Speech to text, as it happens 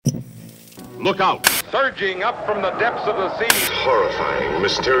Look out! Surging up from the depths of the sea. Horrifying,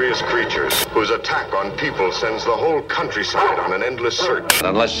 mysterious creatures whose attack on people sends the whole countryside on an endless search.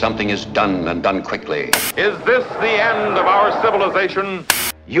 Unless something is done, and done quickly. Is this the end of our civilization?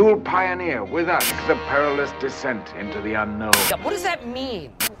 You'll pioneer with us the perilous descent into the unknown. What does that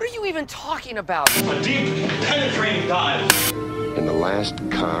mean? What are you even talking about? A deep, penetrating dive. In the last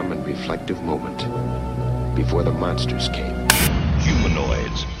calm and reflective moment, before the monsters came.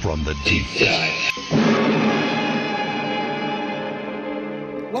 Humanoids from the Deep Dive.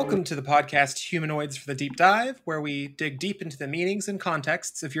 Welcome to the podcast Humanoids for the Deep Dive, where we dig deep into the meanings and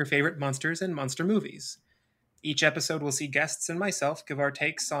contexts of your favorite monsters and monster movies. Each episode will see guests and myself give our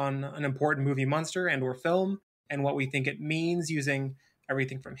takes on an important movie monster and or film, and what we think it means using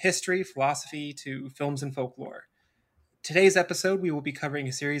everything from history, philosophy, to films and folklore. Today's episode, we will be covering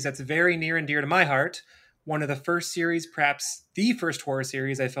a series that's very near and dear to my heart, one of the first series, perhaps the first horror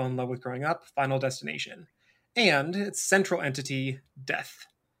series I fell in love with growing up, Final Destination, and its central entity, death.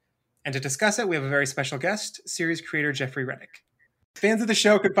 And to discuss it, we have a very special guest, series creator Jeffrey Reddick. Fans of the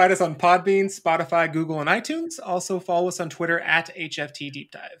show can find us on Podbean, Spotify, Google, and iTunes. Also follow us on Twitter at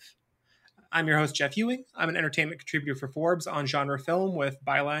HFTDeepDive. I'm your host, Jeff Ewing. I'm an entertainment contributor for Forbes on genre film with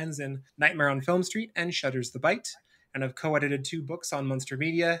bylines in Nightmare on Film Street and Shudder's The Bite, and I've co-edited 2 books on monster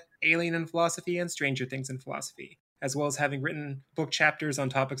media, Alien in Philosophy and Stranger Things in Philosophy, as well as having written book chapters on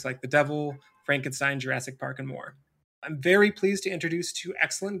topics like the devil, Frankenstein, Jurassic Park, and more. I'm very pleased to introduce 2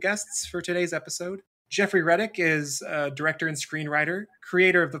 excellent guests for today's episode. Jeffrey Reddick is a director and screenwriter,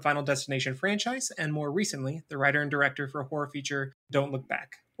 creator of the Final Destination franchise, and more recently, the writer and director for horror feature Don't Look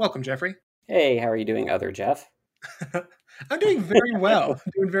Back. Welcome, Jeffrey. Hey, how are you doing, other Jeff? I'm doing very well.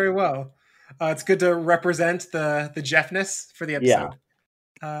 It's good to represent the Jeffness for the episode.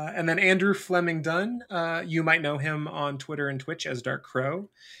 Yeah. And then Andrew Fleming Dunn, you might know him on Twitter and Twitch as Dark Crow,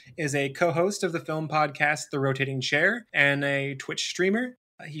 is a co-host of the film podcast The Rotating Chair and a Twitch streamer.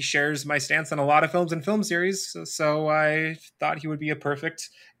 He shares my stance on a lot of films and film series, so I thought he would be a perfect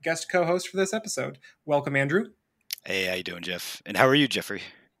guest co-host for this episode. Welcome, Andrew. Hey, how you doing, Jeff? And how are you, Jeffrey?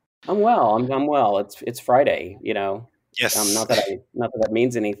 I'm well. I'm well. It's Friday, you know. Yes. Not that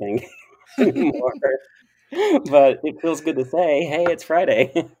means anything anymore, but it feels good to say, hey, it's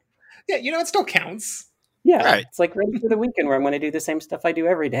Friday. Yeah, it still counts. Yeah, right. It's like ready for the weekend where I'm going to do the same stuff I do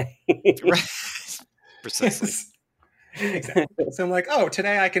every day. Right. Precisely. Exactly. So I'm like,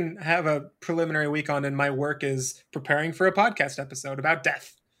 today I can have a preliminary week on, and my work is preparing for a podcast episode about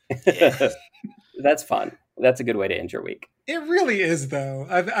death. Yeah. That's fun. That's a good way to end your week. It really is, though.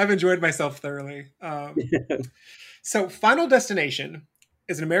 I've enjoyed myself thoroughly. So Final Destination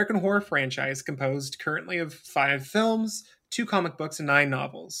is an American horror franchise composed currently of 5 films, 2 comic books, and 9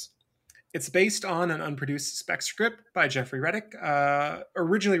 novels. It's based on an unproduced spec script by Jeffrey Reddick,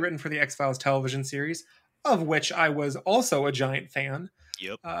 originally written for the X-Files television series, of which I was also a giant fan.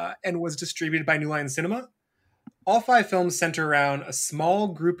 Yep. And was distributed by New Line Cinema. All 5 films center around a small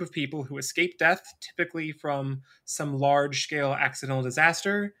group of people who escape death, typically from some large-scale accidental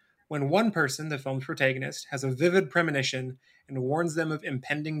disaster, when one person, the film's protagonist, has a vivid premonition and warns them of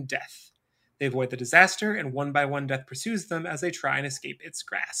impending death. They avoid the disaster, and one by one death pursues them as they try and escape its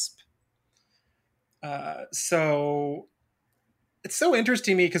grasp. So it's so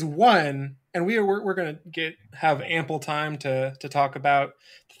interesting to me because and we're going to have ample time to talk about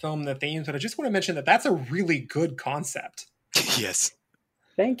the film, the themes, but I just want to mention that that's a really good concept. Yes.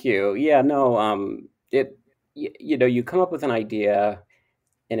 Thank you. Yeah, no, you come up with an idea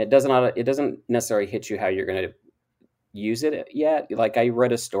and it doesn't necessarily hit you how you're going to use it yet. Like I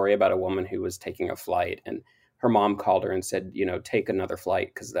read a story about a woman who was taking a flight and her mom called her and said, take another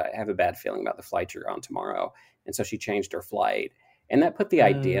flight because I have a bad feeling about the flight you're on tomorrow. And so she changed her flight. And that put the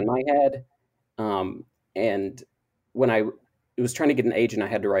idea in my head. And when I was trying to get an agent, I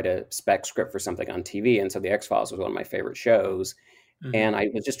had to write a spec script for something on TV. And so the X-Files was one of my favorite shows. Mm-hmm. And I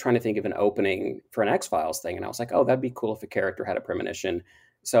was just trying to think of an opening for an X-Files thing. And I was like, that'd be cool if a character had a premonition.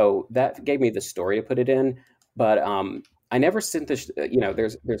 So that gave me the story to put it in. But I never sent this,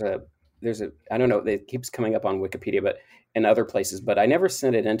 there's a, I don't know, it keeps coming up on Wikipedia, but in other places, but I never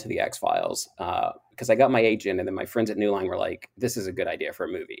sent it into the X-Files because I got my agent and then my friends at New Line were like, this is a good idea for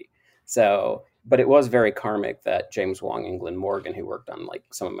a movie. So, but it was very karmic that James Wong and Glenn Morgan, who worked on like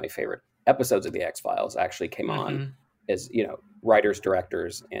some of my favorite episodes of the X-Files, actually came on as, writers,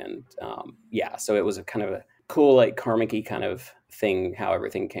 directors. And so it was a kind of a cool, like karmic-y kind of thing, how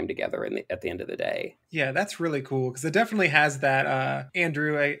everything came together at the end of the day. Yeah, that's really cool because it definitely has that.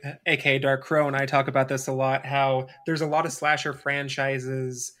 Andrew, aka Dark Crow, and I talk about this a lot, how there's a lot of slasher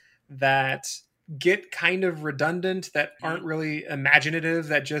franchises that get kind of redundant, that aren't really imaginative,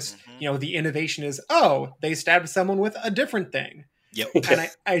 that just, Mhm. the innovation is, oh, they stabbed someone with a different thing. Yep.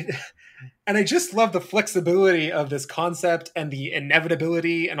 And I just love the flexibility of this concept and the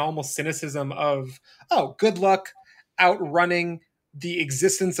inevitability and almost cynicism of, oh, good luck outrunning the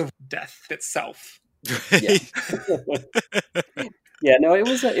existence of death itself. Yeah. Yeah, no, it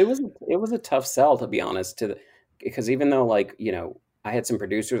was a tough sell, to be honest, because even though, like, I got some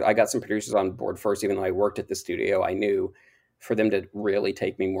producers on board first, even though I worked at the studio, I knew for them to really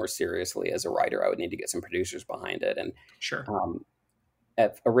take me more seriously as a writer, I would need to get some producers behind it. And Sure.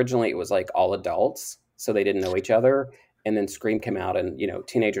 Originally it was like all adults, so they didn't know each other. And then Scream came out, and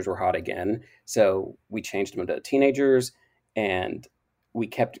teenagers were hot again, so we changed them to teenagers, and we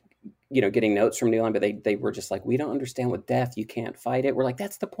kept getting notes from New Line, but they were just like, we don't understand with death, you can't fight it. We're like,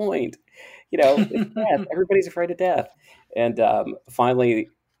 that's the point, it's death. Everybody's afraid of death. And finally,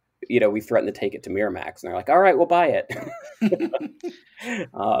 we threatened to take it to Miramax, and they're like, all right, we'll buy it.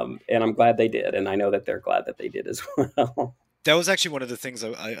 And I'm glad they did, and I know that they're glad that they did as well. That was actually one of the things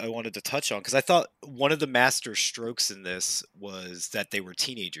I wanted to touch on, because I thought one of the master strokes in this was that they were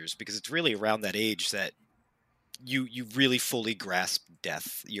teenagers, because it's really around that age that you really fully grasp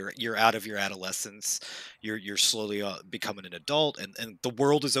death. You're out of your adolescence. You're slowly becoming an adult, and the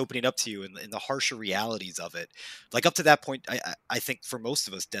world is opening up to you, and the harsher realities of it. Like up to that point, I think for most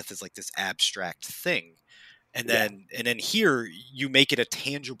of us, death is like this abstract thing. And then here you make it a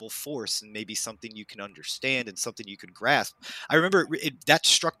tangible force, and maybe something you can understand and something you can grasp. I remember that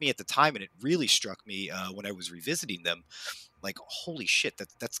struck me at the time, and it really struck me when I was revisiting them. Like, holy shit,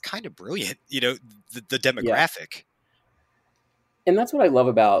 that's kind of brilliant. The demographic. Yeah. And that's what I love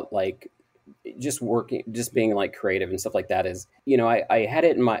about, like, just being like creative and stuff like that is, I had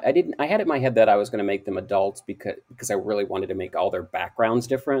it in my head that I was going to make them adults because I really wanted to make all their backgrounds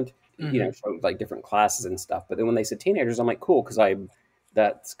different, show like different classes and stuff. But then when they said teenagers, I'm like, cool, because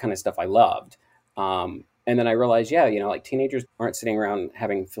that's kind of stuff I loved. And then I realized, like teenagers aren't sitting around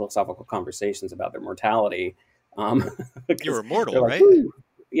having philosophical conversations about their mortality. You're immortal, like, right?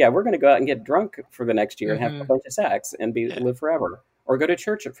 Yeah, we're going to go out and get drunk for the next year and have a bunch of sex and live forever, or go to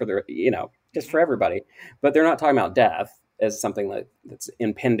church for just for everybody. But they're not talking about death as something that's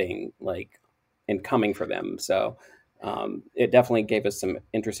impending, like, and coming for them. So it definitely gave us some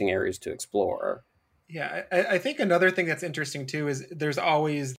interesting areas to explore. Yeah, I think another thing that's interesting too is there's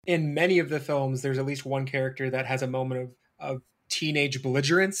always, in many of the films, there's at least one character that has a moment of teenage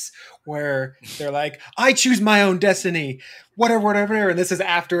belligerence where they're like, I choose my own destiny, whatever. And this is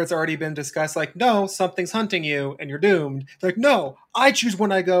after it's already been discussed, like, no, something's hunting you and you're doomed. They're like, no, I choose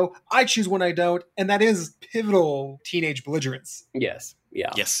when I go, I choose when I don't. And that is pivotal teenage belligerence. Yes.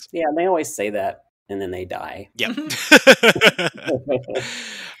 Yeah. Yes. Yeah. And they always say that, and then they die. Yeah.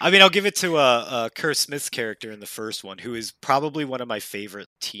 I mean, I'll give it to Kerr Smith's character in the first one, who is probably one of my favorite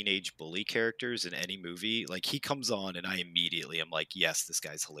teenage bully characters in any movie. Like, he comes on and I immediately am like, yes, this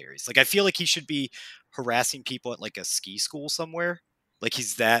guy's hilarious. Like, I feel like he should be harassing people at like a ski school somewhere. Like,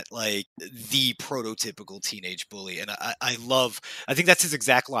 he's that, like, the prototypical teenage bully. And I think that's his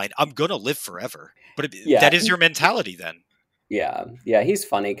exact line. I'm going to live forever. But that is your mentality then. Yeah. Yeah. He's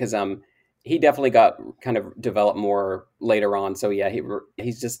funny because, he definitely got kind of developed more later on. So yeah,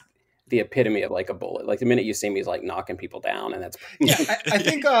 he's just the epitome of like a bullet. Like the minute you see him, he's like knocking people down, and that's I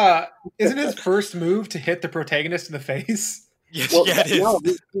think isn't his first move to hit the protagonist in the face? Yes, well, yeah, it is. No,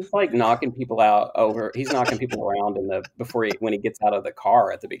 he's like knocking people out over. He's knocking people around when he gets out of the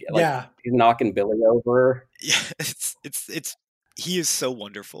car at the beginning. Like, yeah, he's knocking Billy over. Yeah, it's he is so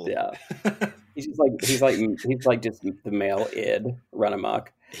wonderful. Yeah, he's like just the male id run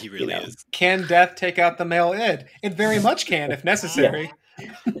amok. He really is. Can death take out the male id? It very much can, if necessary.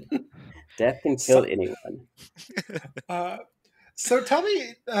 Yeah. Death can kill anyone. So tell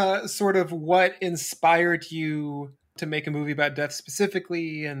me sort of what inspired you to make a movie about death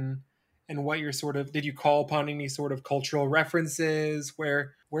specifically, and what your sort of, did you call upon any sort of cultural references?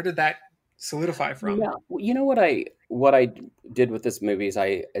 Where did that solidify from? Yeah, you know what I did with this movie is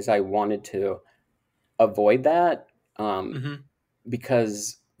I wanted to avoid that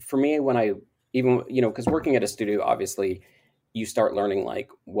because for me, because working at a studio, obviously you start learning like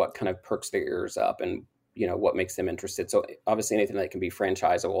what kind of perks their ears up and what makes them interested. So obviously anything that can be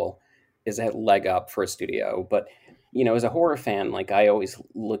franchisable is a leg up for a studio. But as a horror fan, like I always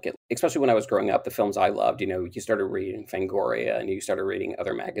look at, especially when I was growing up, the films I loved. You started reading Fangoria and you started reading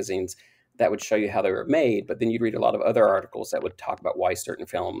other magazines that would show you how they were made, but then you'd read a lot of other articles that would talk about why certain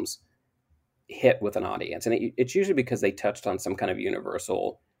films hit with an audience. And it's usually because they touched on some kind of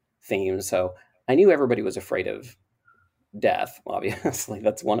universal theme. So I knew everybody was afraid of death. Obviously,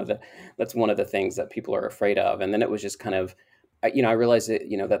 that's one of the things that people are afraid of. And then it was just kind of, I realized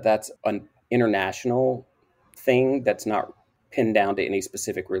that that's an international thing that's not pinned down to any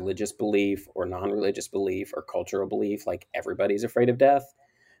specific religious belief or non-religious belief or cultural belief. Like everybody's afraid of death.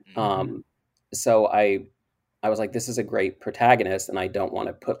 So I was like, this is a great protagonist, and I don't want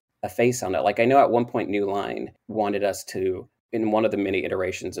to put a face on it. Like I know at one point New Line wanted us to, in one of the many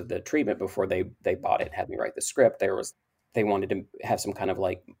iterations of the treatment before they bought it, had me write the script, they wanted to have some kind of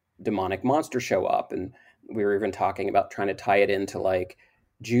like demonic monster show up. And we were even talking about trying to tie it into like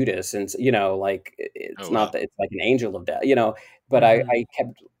Judas, and like it's not that it's like an angel of death, but I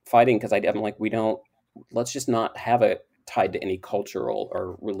kept fighting because I'm like, let's just not have it tied to any cultural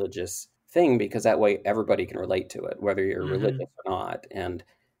or religious thing, because that way everybody can relate to it, whether you're religious or not. And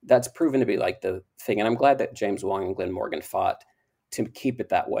that's proven to be like the thing. And I'm glad that James Wong and Glenn Morgan fought to keep it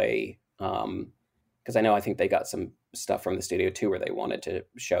that way. Because I think they got some stuff from the studio too, where they wanted to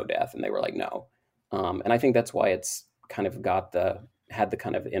show death and they were like, no. And I think that's why it's kind of had the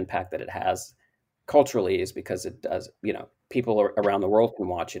kind of impact that it has culturally, is because it does, people around the world can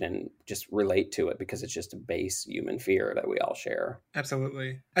watch it and just relate to it, because it's just a base human fear that we all share.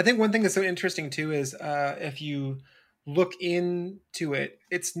 Absolutely. I think one thing that's so interesting too is if you look into it,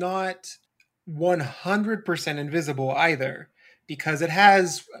 it's not 100% invisible either, because it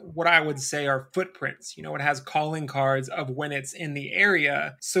has what I would say are footprints. It has calling cards of when it's in the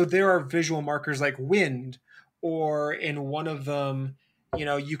area. So there are visual markers like wind, or in one of them,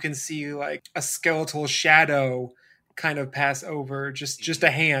 you can see like a skeletal shadow kind of pass over just a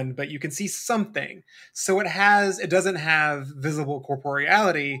hand, but you can see something. So it doesn't have visible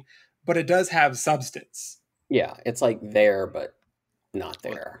corporeality, but it does have substance. Yeah, it's like there, but not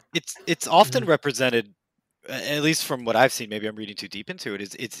there. It's often represented, at least from what I've seen, maybe I'm reading too deep into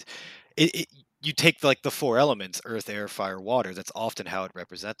it, you take like the four elements, earth, air, fire, water. That's often how it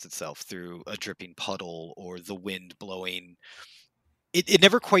represents itself, through a dripping puddle or the wind blowing. It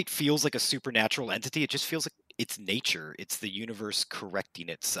never quite feels like a supernatural entity. It just feels like it's nature. It's the universe correcting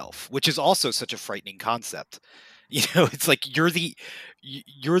itself, which is also such a frightening concept. It's like you're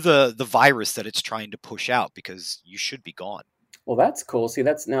the virus that it's trying to push out, because you should be gone. Well, that's cool.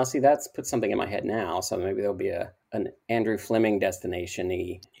 That's put something in my head now. So maybe there'll be an Andrew Fleming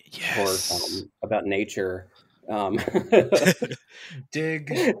Destination-y horror film about nature. Dig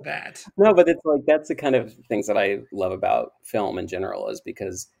that. No, but it's like, that's the kind of things that I love about film in general, is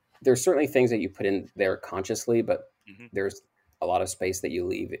because there's certainly things that you put in there consciously, but there's a lot of space that you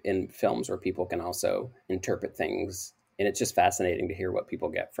leave in films where people can also interpret things. And it's just fascinating to hear what people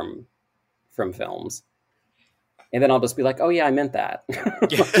get from films. And then I'll just be like, oh yeah, I meant that.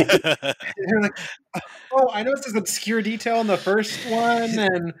 You're like, oh, I know it's this obscure detail in the first one,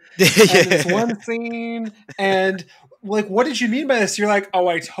 and it's one scene, and like, what did you mean by this? You're like, oh,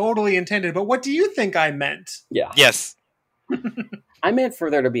 I totally intended, but what do you think I meant? Yeah. Yes. I meant for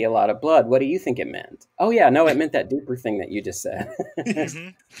there to be a lot of blood. What do you think it meant? Oh yeah, no, it meant that deeper thing that you just said.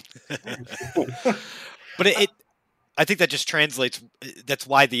 But I think that just translates. That's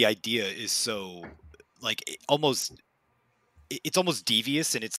why the idea is so, like, it's almost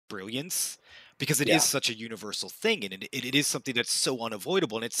devious in its brilliance, because it is such a universal thing, and it is something that's so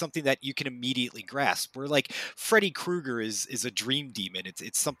unavoidable, and it's something that you can immediately grasp. Where like Freddy Krueger is a dream demon.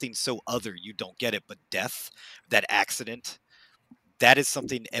 It's something so other, you don't get it. But death, that accident, that is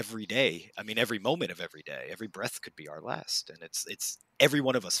something every day. I mean, every moment of every day, every breath could be our last, and it's every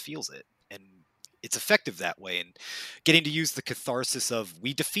one of us feels it, and it's effective that way. And getting to use the catharsis of,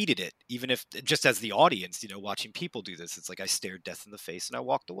 we defeated it, even if just as the audience, watching people do this, it's like I stared death in the face and I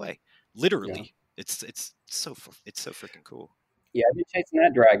walked away. Literally. Yeah. It's so freaking cool. Yeah, I've been chasing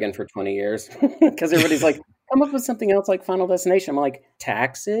that dragon for 20 years because everybody's like, come up with something else like Final Destination. I'm like,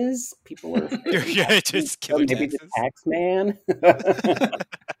 taxes? People are just killing maybe taxes. The tax man.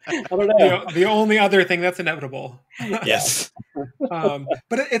 I don't know. The only other thing that's inevitable. Yes.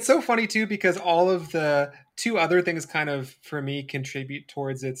 But it's so funny too, because all of the two other things kind of, for me, contribute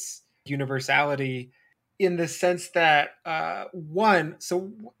towards its universality, in the sense that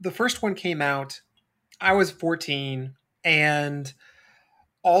so the first one came out, I was 14, and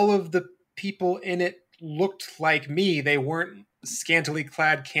all of the people in it looked like me. They weren't scantily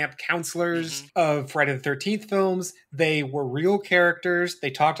clad camp counselors of Friday the 13th films. They were real characters.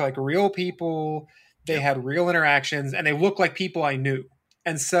 They talked like real people. They had real interactions, and they looked like people I knew.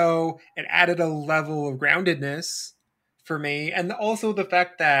 And so it added a level of groundedness for me. And also the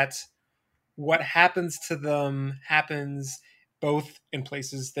fact that what happens to them happens both in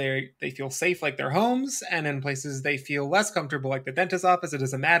places they feel safe, like their homes, and in places they feel less comfortable, like the dentist's office. It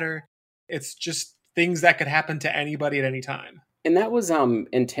doesn't matter. It's just things that could happen to anybody at any time. And that was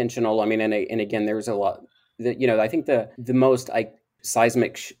intentional. I mean, and again, there was a lot that, you know, I think the most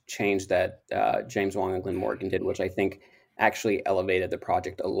seismic change that James Wong and Glenn Morgan did, which I think actually elevated the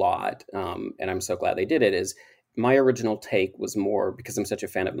project a lot, and I'm so glad they did it, is my original take was more, because I'm such a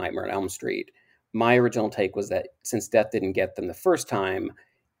fan of Nightmare on Elm Street, my original take was that since death didn't get them the first time,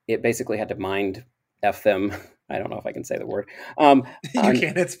 it basically had to mind F them. I don't know if I can say the word. You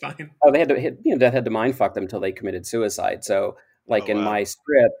can, it's fine. Oh, they had to death had to mind fuck them until they committed suicide. So like in my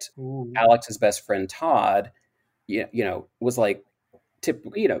script, Alex's best friend Todd, you know, was like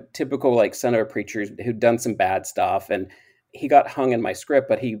typical like son of a preacher who'd done some bad stuff, and he got hung in my script,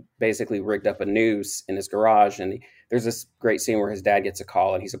 but he basically rigged up a noose in his garage. And there's this great scene where his dad gets a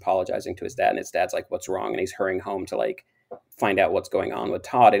call and he's apologizing to his dad, and his dad's like, "What's wrong?" And he's hurrying home to like find out what's going on with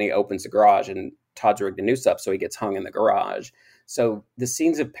Todd. And he opens the garage and Todd's rigged a noose up, so he gets hung in the garage. So the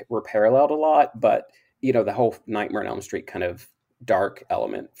scenes were paralleled a lot, but you know, the whole Nightmare on Elm Street kind of dark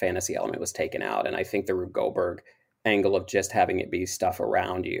element, fantasy element was taken out. And I think the Rube Goldberg angle of just having it be stuff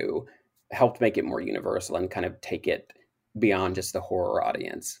around you helped make it more universal and kind of take it beyond just the horror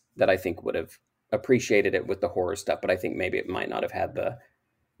audience that I think would have appreciated it with the horror stuff. But I think maybe it might not have had the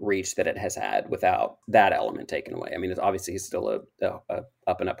reach that it has had without that element taken away. I mean, it's still a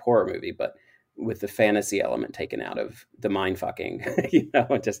up and up horror movie, but with the fantasy element taken out of the mind fucking, you know,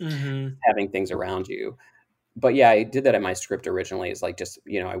 and just having things around you. But yeah, I did that in my script originally, is like, just,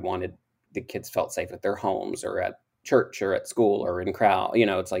 you know, I wanted the kids felt safe at their homes or at church or at school or in crowd. You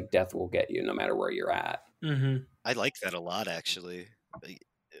know, it's like death will get you no matter where you're at. I like that a lot, actually.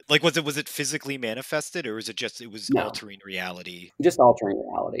 Like, was it physically manifested, or was it just altering reality? Just altering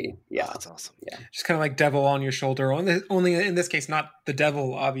reality. Yeah, that's awesome. Yeah, just kind of like devil on your shoulder. Only in this case, not the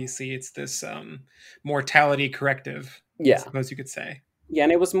devil. Obviously, it's this mortality corrective. Yeah, I suppose you could say. Yeah,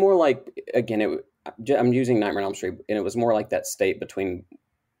 and it was more like, again, I'm using Nightmare on Elm Street, and it was more like that state between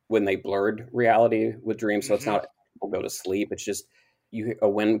when they blurred reality with dreams. So it's not people go to sleep. It's just a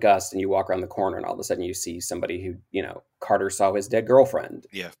wind gust and you walk around the corner and all of a sudden you see somebody who, you know, Carter saw his dead girlfriend.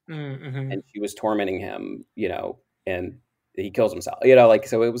 Yeah. And she was tormenting him, you know, and he kills himself, you know, like,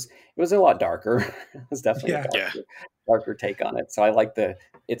 so it was a lot darker. It was definitely a darker take on it. So I like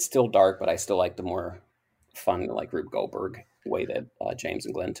it's still dark, but I still like the more fun, like Rube Goldberg way that James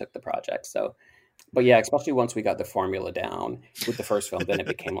and Glenn took the project. So, but yeah, especially once we got the formula down with the first film, then it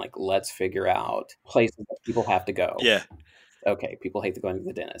became like, let's figure out places that people have to go. Yeah. Okay, people hate going to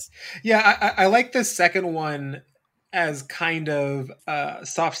the dentist. Yeah, I like the second one as kind of a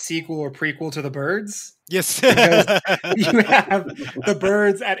soft sequel or prequel to The Birds. Yes. Because you have the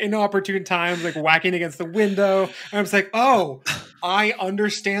birds at inopportune times, like whacking against the window. And I was like, oh, I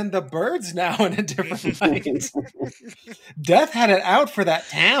understand the birds now in a different light. Death had it out for that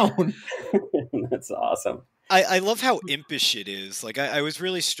town. That's awesome. I love how impish it is. Like, I was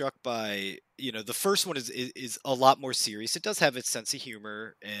really struck by, you know, the first one is a lot more serious. It does have its sense of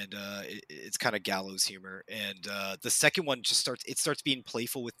humor, and it's kind of gallows humor. And the second one just starts being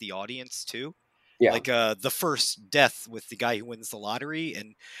playful with the audience too. Yeah. Like the first death with the guy who wins the lottery,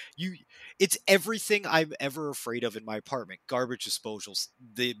 and it's everything I'm ever afraid of in my apartment. Garbage disposals,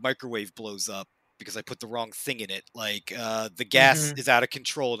 the microwave blows up because I put the wrong thing in it. Like the gas is out of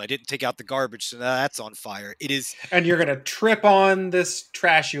control and I didn't take out the garbage, so now that's on fire. It is, and you're gonna trip on this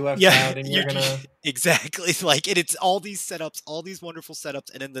trash you left out, and you're gonna exactly like. And it's all these setups, all these wonderful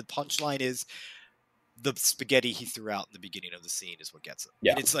setups, and then the punchline is the spaghetti he threw out in the beginning of the scene is what gets him.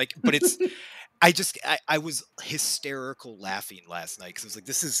 Yeah, and it's like, but it's. I was hysterical laughing last night because I was like,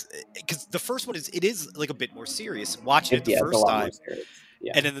 this is because the first one is like a bit more serious. Watching it the first time.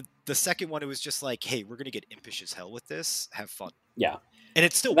 Yeah. And then the second one, it was just like, hey, we're going to get impish as hell with this. Have fun. Yeah. And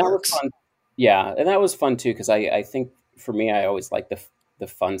it still works. Yeah. And that was fun too, because I think for me, I always like the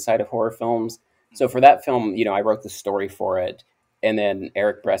fun side of horror films. So for that film, you know, I wrote the story for it. And then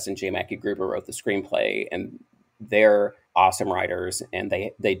Eric Bress and J. Mackie Gruber wrote the screenplay. And they're awesome writers. And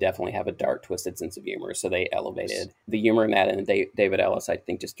they definitely have a dark, twisted sense of humor. So they elevated the humor in that. And David Ellis, I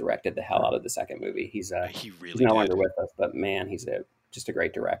think, just directed the hell out of the second movie. He's no longer with us, but man, he's just a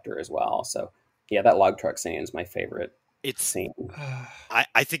great director as well. So yeah, that log truck scene is my favorite scene.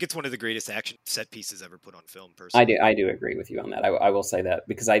 I think it's one of the greatest action set pieces ever put on film, personally. I do agree with you on that. I will say that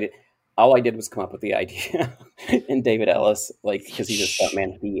because all I did was come up with the idea, and David Ellis, like, because he's a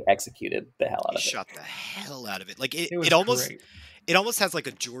stuntman, he executed the hell out of it. Shot the hell out of it. Like it almost, great. It almost has like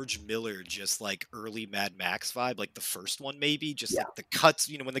a George Miller, just like early Mad Max vibe, like the first one maybe, just like the cuts,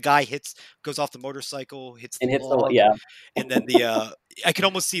 when the guy goes off the motorcycle, hits the log, and then I could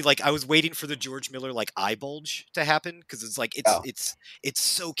almost see, like, I was waiting for the George Miller like eye bulge to happen, because it's like it's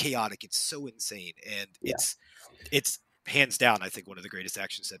so chaotic, it's so insane, and it's hands down, I think, one of the greatest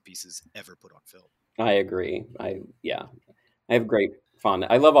action set pieces ever put on film. I agree. I have great fondness.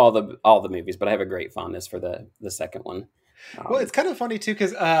 I love all the movies, but I have a great fondness for the second one. Well, it's kind of funny too,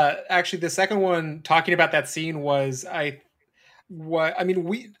 because actually the second one, talking about that scene, was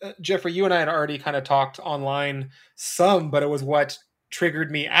Jeffrey, you and I had already kind of talked online some, but it was what triggered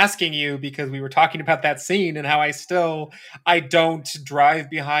me asking you, because we were talking about that scene and how I don't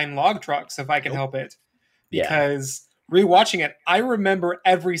drive behind log trucks if I can help it, because rewatching it, I remember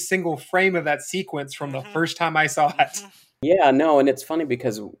every single frame of that sequence from the first time I saw it. Yeah, no, and it's funny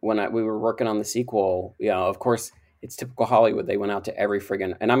because when we were working on the sequel, of course, it's typical Hollywood. They went out to every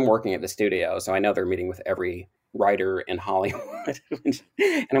friggin', and I'm working at the studio, so I know they're meeting with every writer in Hollywood.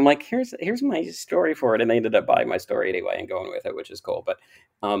 And I'm like, here's my story for it. And they ended up buying my story anyway and going with it, which is cool. But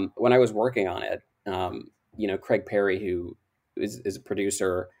when I was working on it, Craig Perry, who is a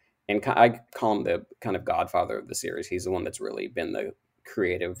producer, and I call him the kind of godfather of the series. He's the one that's really been the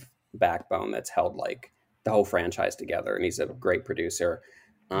creative backbone that's held like the whole franchise together. And he's a great producer.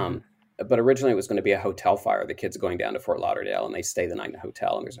 But originally it was going to be a hotel fire. The kids are going down to Fort Lauderdale and they stay the night in a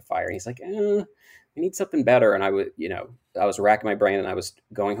hotel and there's a fire. And he's like, we need something better. And I was racking my brain and I was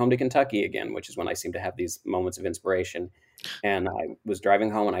going home to Kentucky again, which is when I seem to have these moments of inspiration. And I was driving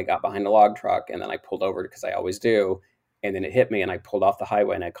home and I got behind a log truck and then I pulled over because I always do. And then it hit me and I pulled off the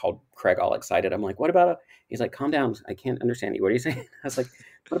highway and I called Craig all excited. I'm like, what about he's like, calm down. I can't understand you. What are you saying? I was like,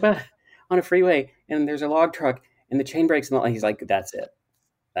 what about on a freeway and there's a log truck and the chain breaks? And he's like, that's it.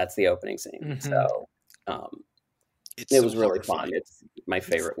 That's the opening scene. Mm-hmm. So it was really fun. It's my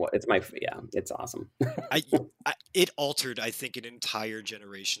favorite one. It's awesome. It altered, I think, an entire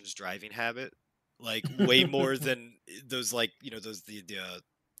generation's driving habit, like way more than those, like,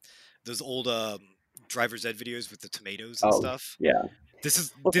 those old driver's ed videos with the tomatoes and stuff. Yeah. This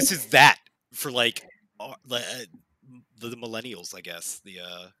is that for like the millennials, I guess,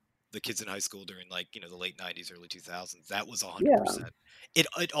 the kids in high school during like, the late 90s, early 2000s. That was 100%. Yeah.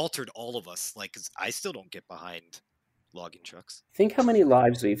 It altered all of us, like, because I still don't get behind logging trucks. Think how many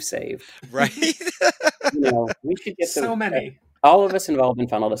lives we've saved. Right? We should get so many. All of us involved in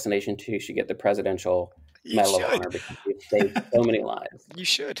Final Destination 2 should get the Presidential Medal of Honor because we've saved so many lives. You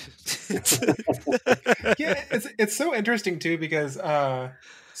should. Yeah, it's so interesting too, because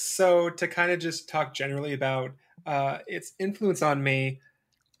so to kind of just talk generally about its influence on me,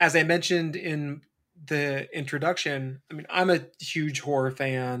 as I mentioned in the introduction, I mean, I'm a huge horror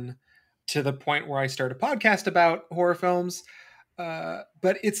fan to the point where I start a podcast about horror films.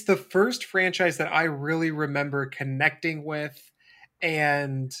 But it's the first franchise that I really remember connecting with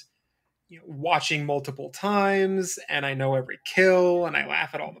and watching multiple times. And I know every kill and I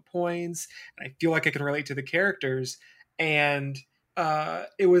laugh at all the points and I feel like I can relate to the characters. And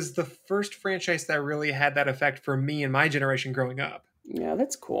it was the first franchise that really had that effect for me and my generation growing up. Yeah,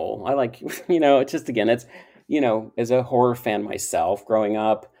 that's cool. I like, it's just, again, it's, as a horror fan myself growing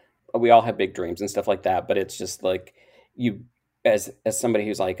up, we all have big dreams and stuff like that. But it's just like as somebody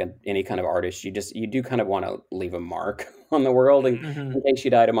who's like any kind of artist, you do kind of want to leave a mark on the world in case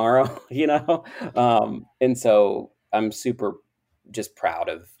you die tomorrow, and so I'm super just proud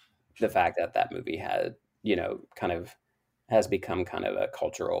of the fact that movie had, kind of has become kind of a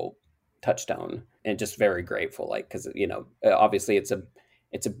cultural touchstone, and just very grateful, like, because obviously it's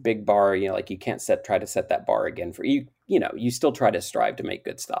a big bar, like you can't try to set that bar again for you. You still try to strive to make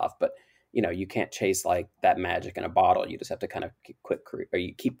good stuff, but you can't chase like that magic in a bottle. You just have to kind of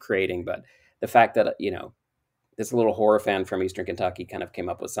keep creating. But the fact that this little horror fan from Eastern Kentucky kind of came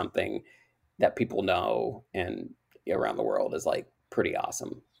up with something that people know and around the world is like pretty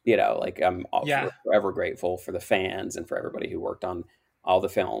awesome. Like I'm forever grateful for the fans and for everybody who worked on all the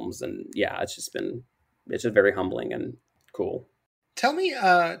films. And it's just very humbling and cool. Tell me,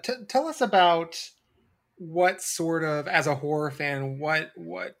 tell us about what sort of, as a horror fan, what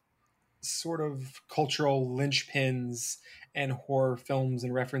sort of cultural linchpins and horror films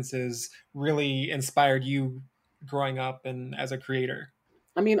and references really inspired you growing up and as a creator?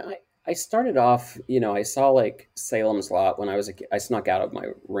 I mean, I started off, I saw like Salem's Lot when I was a kid. I snuck out of my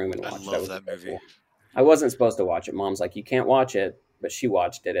room and watched it. I love that movie. I wasn't supposed to watch it. Mom's like, you can't watch it, but she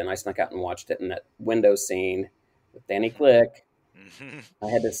watched it, and I snuck out and watched it. In that window scene with Danny Klick,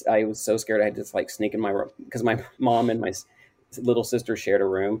 I was so scared. I had to like sneak in my room because my mom and my little sister shared a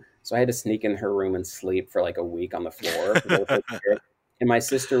room, so I had to sneak in her room and sleep for like a week on the floor. 'Cause I was so scared. And my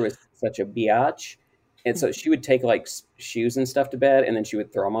sister was such a biatch, and so she would take like shoes and stuff to bed, and then she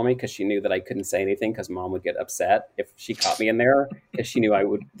would throw them on me because she knew that I couldn't say anything because Mom would get upset if she caught me in there, because she knew I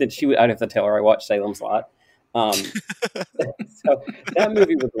would. Then I'd have to tell her I watched Salem's Lot. So that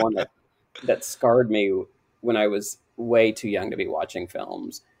movie was the one that scarred me when I was way too young to be watching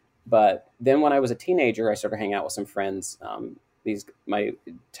films. But then when I was a teenager, I started hanging out with some friends,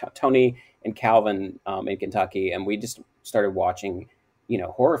 Tony and Calvin in Kentucky, and we just started watching,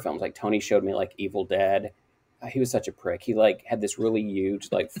 horror films. Like Tony showed me like Evil Dead. He was such a prick. He like had this really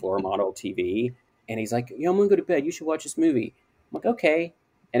huge like floor model TV, and he's like, I'm gonna go to bed. You should watch this movie. I'm like, okay.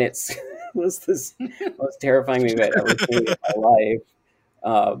 And it was this most terrifying movie I'd ever seen in my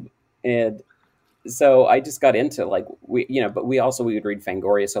life. And so I just got into like, but we would read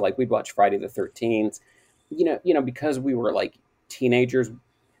Fangoria. So like we'd watch Friday the 13th, because we were like teenagers.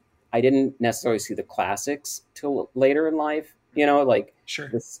 I didn't necessarily see the classics till later in life, like sure.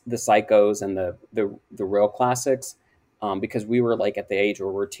 the Psychos and the real classics, because we were like at the age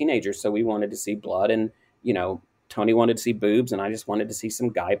where we're teenagers. So we wanted to see blood, and, Tony wanted to see boobs, and I just wanted to see some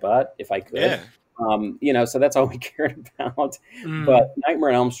guy butt if I could. Yeah. So that's all we cared about. But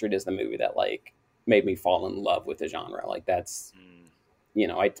Nightmare on Elm Street is the movie that like made me fall in love with the genre. Like that's,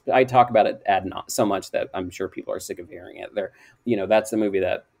 I talk about it so much that I'm sure people are sick of hearing it. That's the movie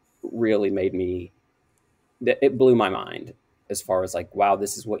that really made me, it blew my mind as far as like, wow,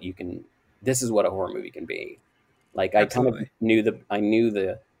 this is what a horror movie can be. Like Absolutely. I knew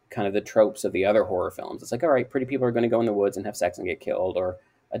the kind of the tropes of the other horror films. It's like, all right, pretty people are going to go in the woods and have sex and get killed, or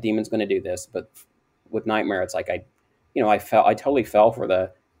a demon's going to do this. But with Nightmare, it's like I totally fell for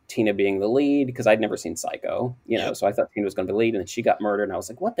the Tina being the lead, because I'd never seen Psycho, so I thought Tina was going to be the lead, and then she got murdered, and I was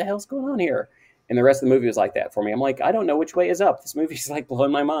like, what the hell's going on here? And the rest of the movie was like that for me. I'm like, I don't know which way is up. This movie's like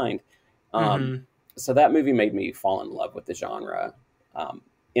blowing my mind. So that movie made me fall in love with the genre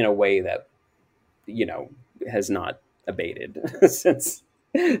in a way that, has not abated since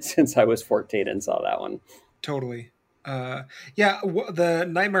I was 14 and saw that one. Totally. The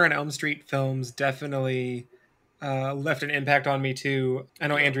Nightmare on Elm Street films definitely left an impact on me too. I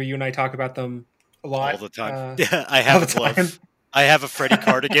know, Andrew, you and I talk about them a lot. All the time. I have a glove. I have a Freddy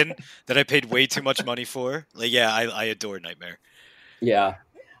cardigan that I paid way too much money for. Like, I adore Nightmare. Yeah.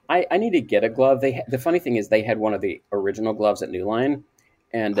 I need to get a glove. The funny thing is they had one of the original gloves at New Line,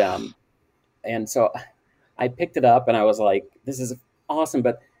 and so I picked it up and I was like, this is awesome.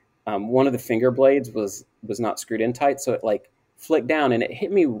 But one of the finger blades was not screwed in tight, so it like flicked down and it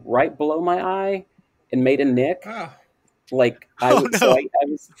hit me right below my eye and made a nick. Oh. Like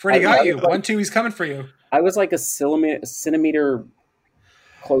Freddy got you. 1-2, he's coming for you. I was like a centimeter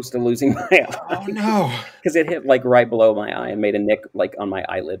close to losing my eye. Oh no! Because it hit like right below my eye and made a nick like on my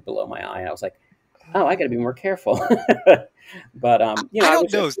eyelid below my eye. And I was like, oh, I got to be more careful. But I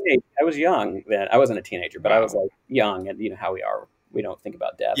was young then. I wasn't a teenager, but I was like young, and how we are. We don't think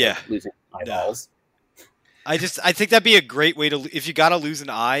about death. Yeah, like losing eyeballs. I think that'd be a great way to, if you got to lose an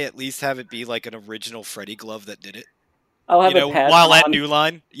eye, at least have it be like an original Freddy glove that did it. I'll have a patch while on. at New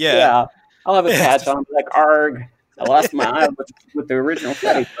Line. Yeah. I'll have a patch on, like, arg, I lost my eye with the original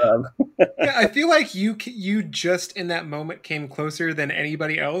Freddy glove. Yeah, I feel like you just in that moment came closer than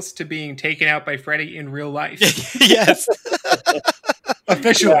anybody else to being taken out by Freddy in real life. Yes.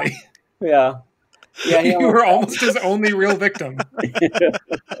 Officially. Yeah. You were almost his only real victim.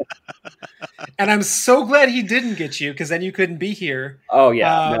 And I'm so glad he didn't get you, because then you couldn't be here. Oh,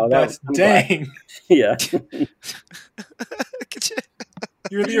 yeah. Dang. Yeah.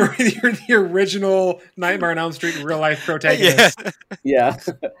 You're the original Nightmare on Elm Street real life protagonist. Yeah.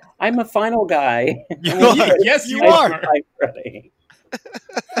 I'm a final guy. Yes, you are. Freddy.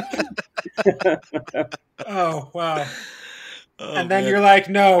 Oh, wow. And then you're like,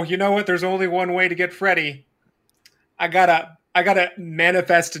 no, you know what? There's only one way to get Freddy. I gotta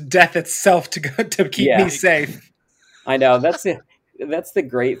manifest death itself to keep me safe. I know, that's the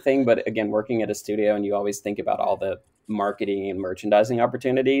great thing. But again, working at a studio, and you always think about all the marketing and merchandising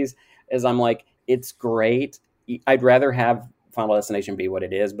opportunities, is I'm like, it's great. I'd rather have Final Destination be what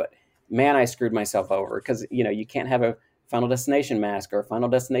it is, but man, I screwed myself over, because you can't have a Final Destination mask or a Final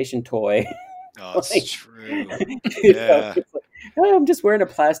Destination toy. Oh, it's true. Yeah. I'm just wearing a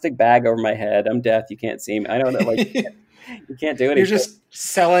plastic bag over my head. I'm deaf. You can't see me. I don't know. Like, you can't do anything. You're just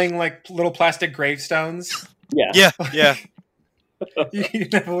selling like little plastic gravestones. Yeah. Yeah. You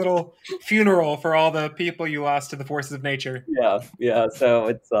can have a little funeral for all the people you lost to the forces of nature. Yeah. So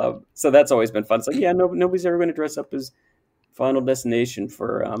it's so that's always been fun. It's like, nobody's ever going to dress up as Final Destination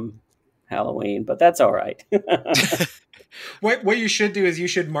for Halloween, but that's all right. What you should do is you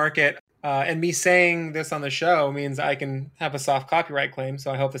should market, and me saying this on the show means I can have a soft copyright claim,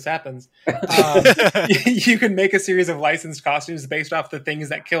 so I hope this happens. You can make a series of licensed costumes based off the things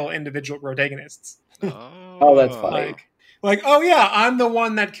that kill individual protagonists. Oh, that's funny. Like, oh yeah, I'm the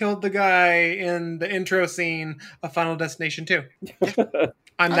one that killed the guy in the intro scene of Final Destination 2.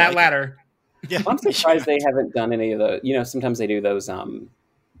 I'm that ladder. Yeah. I'm surprised they haven't done any of the. Sometimes they do those. I don't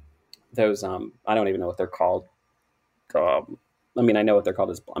even know what they're called. I know what they're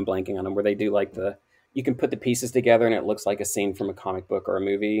called. I'm blanking on them. Where they do like you can put the pieces together and it looks like a scene from a comic book or a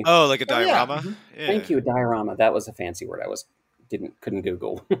movie. Oh, like a diorama. Yeah. Yeah. Thank you, a diorama. That was a fancy word. Couldn't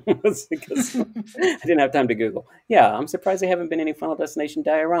Google because I didn't have time to Google. Yeah, I'm surprised there haven't been any Final Destination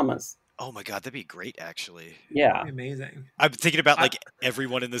dioramas. Oh my god, that'd be great, actually. Yeah, amazing. I'm thinking about like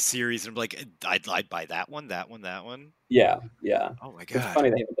everyone in the series, and I'm like, I'd buy that one, that one, that one. Yeah. Oh my god, it's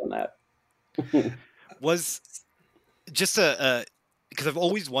funny they haven't done that. Was just because I've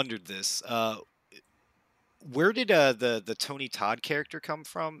always wondered this. Where did the Tony Todd character come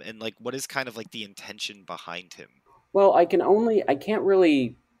from, and like what is kind of like the intention behind him? Well, I can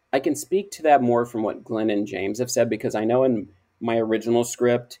speak to that more from what Glenn and James have said, because I know in my original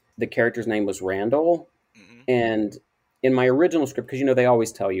script, the character's name was Randall. Mm-hmm. And in my original script, because, they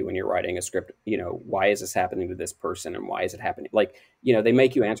always tell you when you're writing a script, why is this happening to this person and why is it happening? Like, they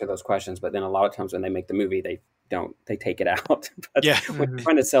make you answer those questions, but then a lot of times when they make the movie, they take it out. But yeah. When you're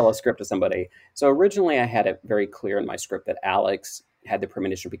trying to sell a script to somebody. So originally I had it very clear in my script that Alex had the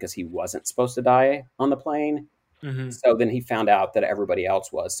premonition because he wasn't supposed to die on the plane. Mm-hmm. So then he found out that everybody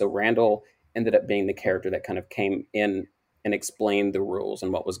else was. So Randall ended up being the character that kind of came in and explained the rules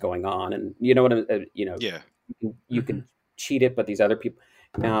and what was going on. And yeah, you can cheat it, but these other people.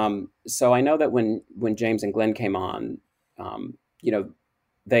 So I know that when James and Glenn came on,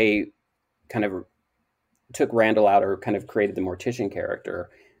 they kind of took Randall out or kind of created the Mortician character.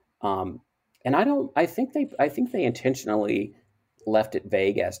 And I think they intentionally left it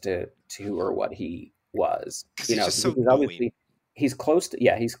vague as to who or what he was, because obviously he's close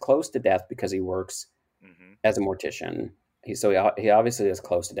to death because he works as a mortician. He obviously is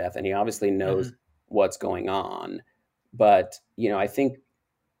close to death, and he obviously knows what's going on. But I think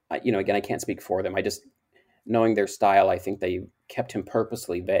again, I can't speak for them. I just, knowing their style, I think they kept him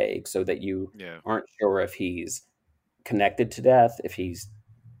purposely vague so that you aren't sure if he's connected to death, if he's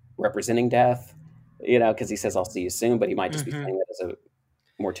representing death. Because he says, "I'll see you soon," but he might just be saying that as a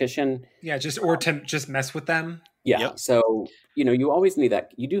mortician. Yeah, to mess with them. Yeah. Yep. So, you always need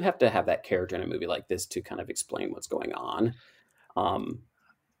that. You do have to have that character in a movie like this to kind of explain what's going on.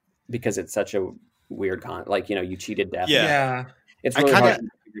 Because it's such a weird you cheated death. Yeah. It's really hard to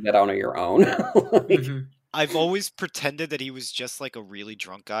figure that out on your own. I've always pretended that he was just like a really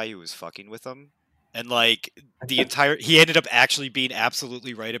drunk guy who was fucking with him. And like he ended up actually being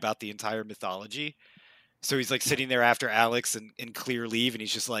absolutely right about the entire mythology. So he's like sitting there after Alex and Clear leave, and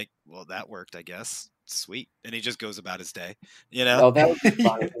he's just like, well, that worked, I guess. Sweet. And he just goes about his day, Oh, that was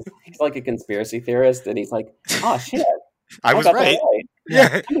fun. He's like a conspiracy theorist, and he's like, oh, shit. I was right.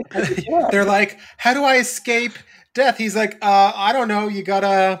 Yeah. They're like, how do I escape death? He's like, I don't know. You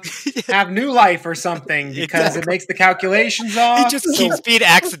gotta have new life or something because it makes the calculations off. He just keeps being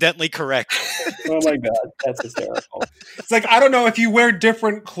accidentally correct. Oh my God, that's hysterical. It's like, I don't know, if you wear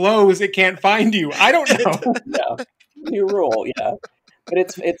different clothes, it can't find you. I don't know. Yeah, new rule. Yeah, but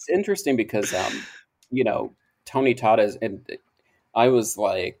it's interesting because Tony Todd is, and I was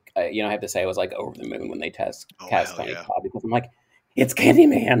like, I have to say I was like over the moon when they cast Tony Todd, because I'm like, it's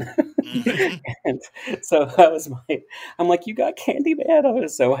Candyman. And so that was I'm like, you got Candyman. I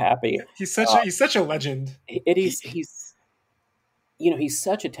was so happy. He's such a legend. He's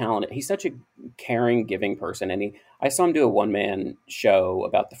such a talented, he's such a caring, giving person. And I saw him do a one-man show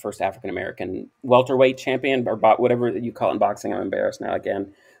about the first African-American welterweight champion, or whatever you call it in boxing. I'm embarrassed now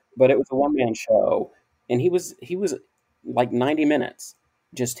again, but it was a one-man show. And he was like 90 minutes,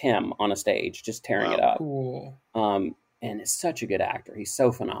 just him on a stage, just tearing it up. Cool. And is such a good actor. He's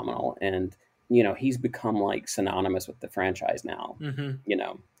so phenomenal. And, he's become like synonymous with the franchise now.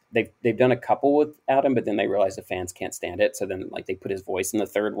 Mm-hmm. They've done a couple without him, but then they realized the fans can't stand it. So then like they put his voice in the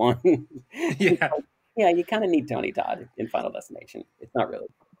third one. Yeah. Yeah, you kind of need Tony Todd in Final Destination. It's not really.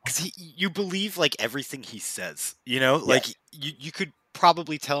 Because you believe like everything he says, like you could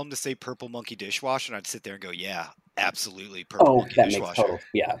probably tell him to say purple monkey dishwasher, and I'd sit there and go, yeah, absolutely. Purple monkey that dishwasher. Makes total.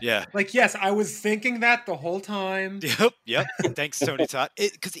 Yeah. Yeah. Like, yes, I was thinking that the whole time. Yep. Thanks, Tony Todd.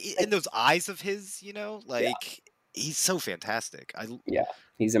 Because in those eyes of his, he's so fantastic.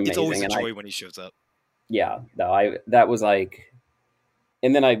 He's amazing. It's always a joy when he shows up. Yeah. No, that was like,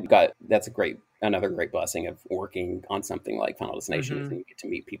 and then that's a great another great blessing of working on something like Final Destination is Mhm. that you get to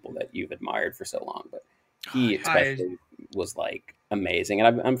meet people that you've admired for so long. But he especially was like amazing,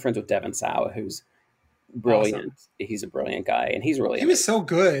 and I'm friends with Devon Sawa, who's brilliant. Awesome. He's a brilliant guy, and he's really He was so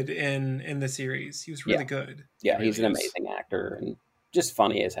good in the series. He was really good. yeah, He he's an really is. amazing actor and just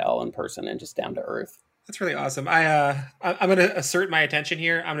funny as hell in person and just down to earth. That's really awesome. I'm gonna assert my attention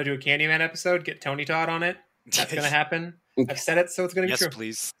here. I'm gonna do a Candyman episode. Get Tony Todd on it. That's gonna happen. I've said it, so it's gonna be Yes, true.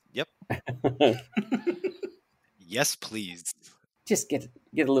 please. Yep. Yes, please. Just get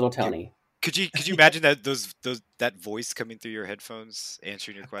a little Tony. Could you imagine that voice coming through your headphones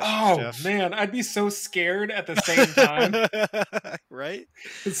answering your questions, Oh Jeff? man, I'd be so scared at the same time. Right?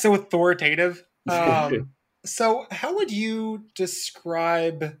 It's so authoritative. So how would you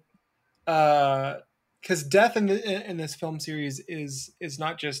describe? Because death in this film series is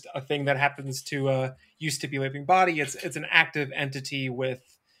not just a thing that happens to a used to be living body. It's an active entity with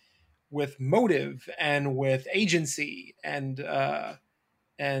motive and with agency, and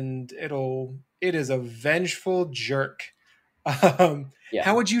it is a vengeful jerk. How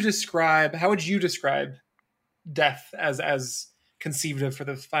would you describe death as conceived of for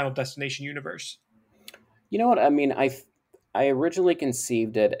the Final Destination universe? You know what? I mean, I originally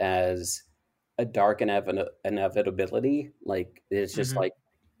conceived it as a dark inevitability. Like it's just like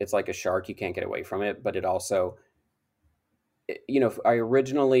it's like a shark; you can't get away from it. But it also, I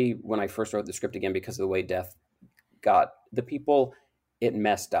originally, when I first wrote the script again, because of the way death got the people, it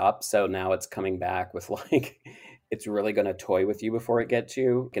messed up. So now it's coming back with like it's really going to toy with you before it gets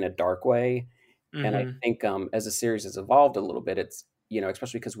you in a dark way. And I think as the series has evolved a little bit, it's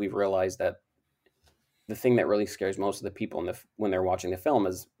especially because we've realized that the thing that really scares most of the people when they're watching the film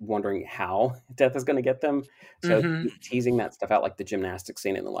is wondering how death is going to get them. So teasing that stuff out, like the gymnastics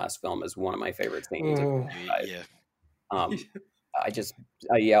scene in the last film, is one of my favorite scenes. Yeah.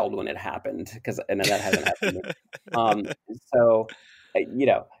 I yelled when it happened and that hasn't happened. So I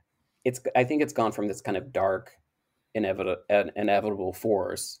think it's gone from this kind of dark, inevitable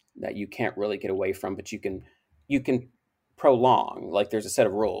force that you can't really get away from, but you can prolong. Like there's a set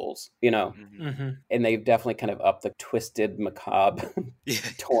of rules, and they've definitely kind of upped the twisted, macabre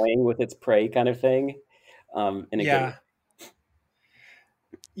toying with its prey kind of thing.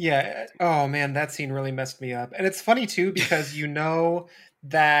 Yeah. Oh man, that scene really messed me up. And it's funny too, because at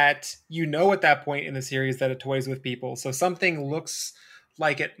that point in the series that it toys with people. So something looks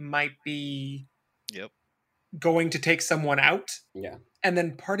like it might be going to take someone out. Yeah. And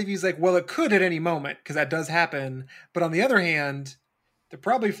then part of you is like, well, it could at any moment, because that does happen. But on the other hand, they're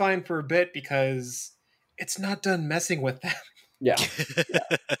probably fine for a bit because it's not done messing with them. Yeah.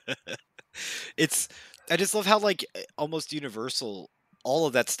 I just love how like almost universal all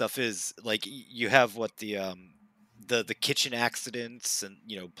of that stuff is. Like you have what the kitchen accidents and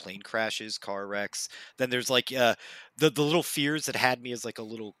plane crashes, car wrecks. Then there's like the little fears that had me as like a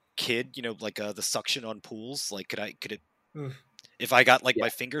little kid, like the suction on pools. Like could it if I got like my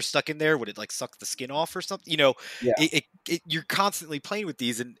finger stuck in there, would it like suck the skin off or something? You're constantly playing with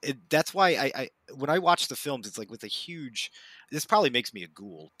these, and that's why I when I watch the films, it's like with a huge. This probably makes me a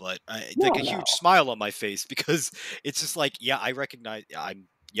ghoul, but huge smile on my face, because it's just like, yeah, I recognize.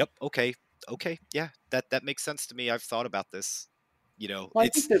 Okay, yeah, that makes sense to me. I've thought about this. Well, I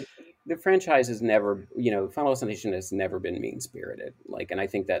think the franchise has never, Final Destination has never been mean spirited. Like, and I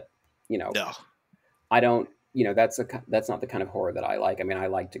think that, no, I don't. That's not the kind of horror that I like. I mean, I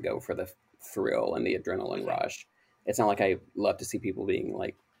like to go for the thrill and the adrenaline rush. It's not like I love to see people being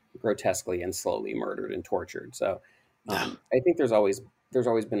like grotesquely and slowly murdered and tortured. So I think there's always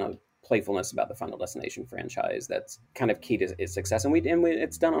been a playfulness about the Final Destination franchise that's kind of key to its success, and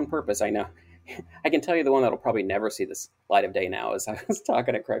it's done on purpose. I know. I can tell you the one that'll probably never see the light of day now is I was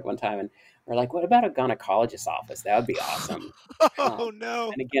talking to Craig one time, and we're like, "What about a gynecologist's office? That would be awesome." Oh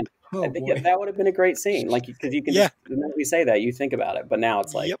no! And again, I think that would have been a great scene. Like, because you can, the minute we say that, you think about it. But now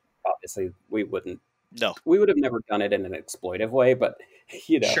it's like, obviously, we wouldn't. No, we would have never done it in an exploitive way. But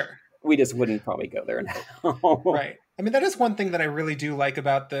sure, we just wouldn't probably go there now. Right. I mean, that is one thing that I really do like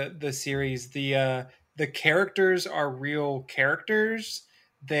about the series. The characters are real characters.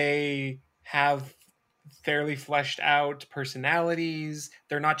 They have fairly fleshed out personalities.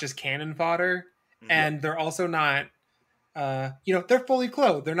 They're not just cannon fodder, and they're also not. They're fully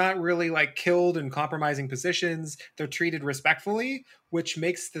clothed. They're not really like killed in compromising positions. They're treated respectfully, which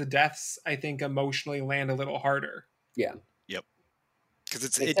makes the deaths, I think, emotionally land a little harder. Yeah. Yep.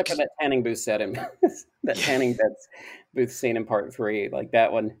 Because except for that tanning booth setting, that tanning booth scene in part 3, like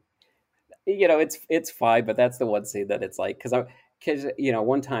that one. It's fine, but that's the one scene that it's like because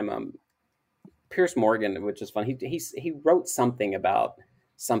one time Pierce Morgan, which is fun, he wrote something about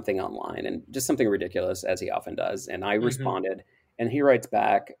something online, and just something ridiculous, as he often does. And I responded, and he writes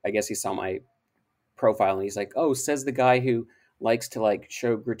back, I guess he saw my profile, and he's like, oh, says the guy who likes to like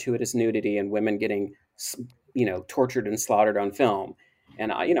show gratuitous nudity and women getting, tortured and slaughtered on film.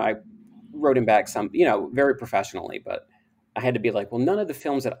 And I wrote him back some, very professionally, but I had to be like, well, none of the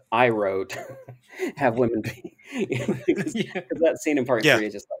films that I wrote have women because that scene in part 3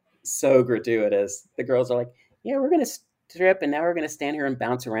 is just like so gratuitous. The girls are like, yeah, we're going to strip, and now we're going to stand here and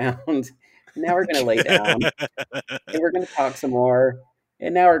bounce around. And now we're going to lay down, and we're going to talk some more,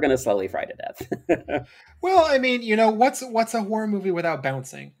 and now we're going to slowly fry to death. Well, I mean, what's a horror movie without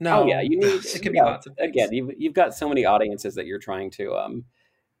bouncing? No, you need it can be lots of things. Again, you've got so many audiences that you're trying to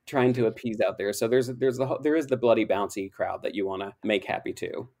appease out there. So there is the bloody bouncy crowd that you want to make happy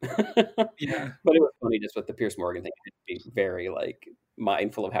too. Yeah. But it was funny just with the Pierce Morgan thing. I had to be very like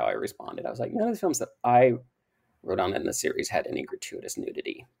mindful of how I responded. I was like, none of the films that I wrote on in the series had any gratuitous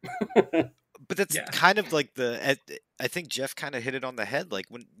nudity. But that's kind of like I think Jeff kind of hit it on the head. Like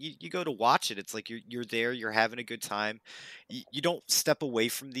when you go to watch it, it's like you're there, you're having a good time. You don't step away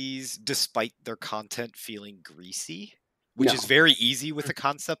from these despite their content feeling greasy, which is very easy with a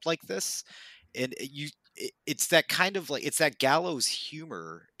concept like this. And it's that kind of like, it's that gallows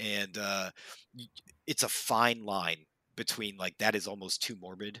humor, and it's a fine line between like, that is almost too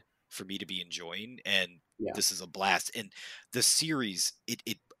morbid for me to be enjoying, and this is a blast. And the series,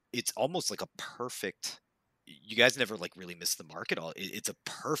 it's almost like a perfect, you guys never like really miss the mark at all. It's a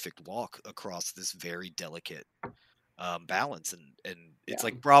perfect walk across this very delicate balance, and it's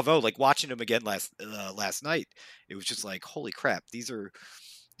like bravo. Like watching them again last night, it was just like, holy crap, these are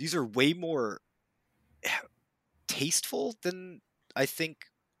way more tasteful than I think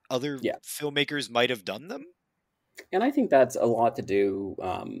other filmmakers might have done them. And I think that's a lot to do,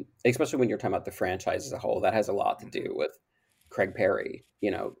 especially when you're talking about the franchise as a whole. That has a lot to do with Craig Perry,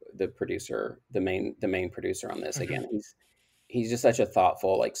 the producer, the main producer on this. Again, he's just such a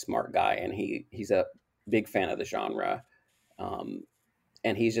thoughtful, like smart guy, and he's a big fan of the genre,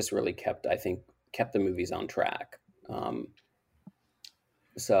 and he's just really kept the movies on track.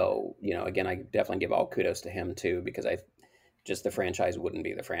 So again, I definitely give all kudos to him too, because the franchise wouldn't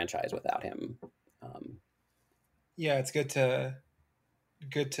be the franchise without him. Yeah, it's good to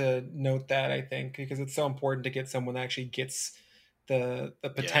note that, I think, because it's so important to get someone that actually gets the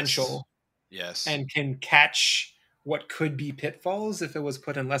potential, and can catch what could be pitfalls if it was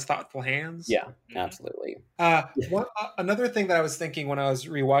put in less thoughtful hands. Yeah, absolutely. Another thing that I was thinking when I was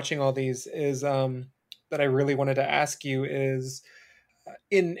rewatching all these is that I really wanted to ask you is,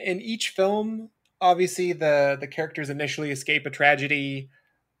 in each film, obviously the characters initially escape a tragedy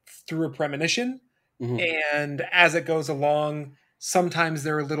through a premonition. And as it goes along, sometimes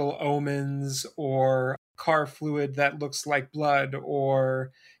there are little omens or car fluid that looks like blood,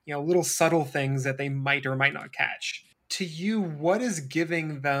 or little subtle things that they might or might not catch. To you, what is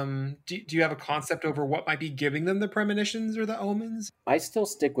giving them? Do you have a concept over what might be giving them the premonitions or the omens? I still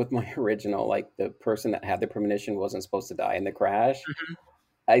stick with my original, like the person that had the premonition wasn't supposed to die in the crash.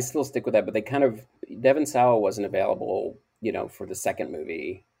 I still stick with that, but Devon Sawa wasn't available, for the second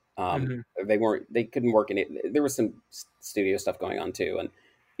movie. They couldn't work in it. There was some studio stuff going on too, and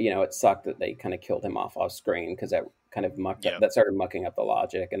it sucked that they kind of killed him off screen, because that kind of started mucking up the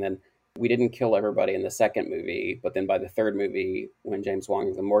logic. And then we didn't kill everybody in the second movie, but then by the third movie, when James Wong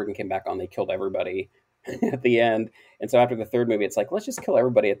and Morgan came back on, they killed everybody at the end. And so after the third movie, it's like, let's just kill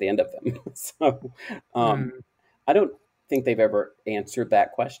everybody at the end of them. So I don't think they've ever answered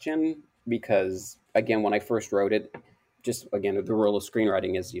that question, because again, when I first wrote it, just again, the rule of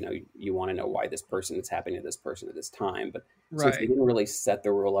screenwriting is, you want to know why this person is happening to this person at this time. But since they didn't really set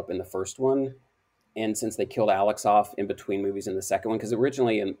the rule up in the first one, and since they killed Alex off in between movies in the second one, because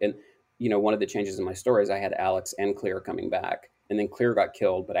originally, and one of the changes in my story is I had Alex and Clear coming back, and then Clear got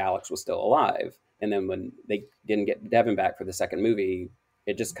killed, but Alex was still alive. And then when they didn't get Devon back for the second movie,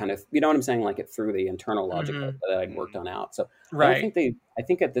 it just kind of, you know what I'm saying? Like it threw the internal logic that I'd worked on out. So I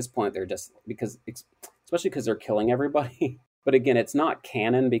think at this point they're just, especially because they're killing everybody. But again, it's not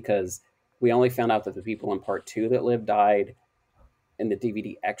canon, because we only found out that the people in part 2 that lived died in the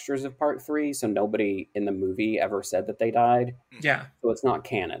DVD extras of part 3. So nobody in the movie ever said that they died. Yeah. So it's not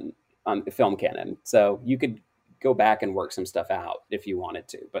canon, film canon. So you could go back and work some stuff out if you wanted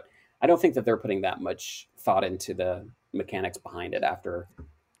to. But I don't think that they're putting that much thought into the mechanics behind it after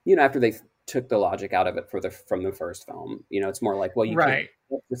they took the logic out of it from the first film. It's more like, well,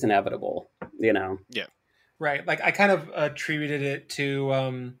 it's inevitable, Yeah. Right. Like I kind of attributed it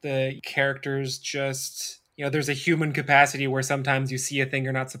to the characters just, there's a human capacity where sometimes you see a thing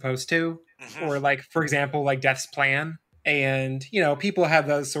you're not supposed to, or like, for example, like Death's Plan. And, people have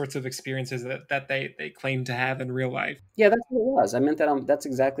those sorts of experiences that they claim to have in real life. Yeah, that's what it was. I meant that. That's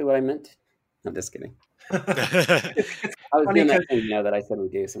exactly what I meant. I'm just kidding. I was doing that thing, that I said we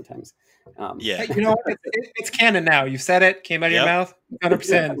do sometimes. Yeah. It's canon now. You've said it. Came out of your mouth.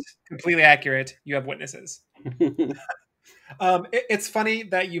 100% completely accurate. You have witnesses. It's funny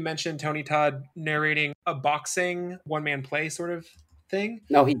that you mentioned Tony Todd narrating a boxing one-man play sort of thing.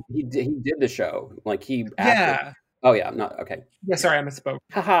 No, he did the show. Like he acted. Yeah. Oh yeah, not okay. Yeah, sorry, I misspoke.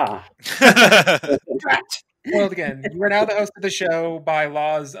 Haha. Well, again, you are now the host of the show by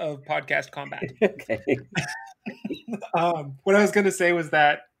laws of podcast combat. Okay. What I was going to say was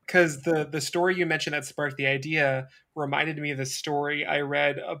that because the story you mentioned that sparked the idea reminded me of the story I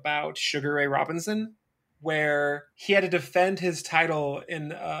read about Sugar Ray Robinson, where he had to defend his title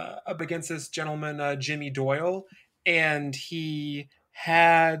up against this gentleman, Jimmy Doyle, and he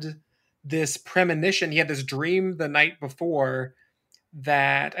had this premonition. He had this dream the night before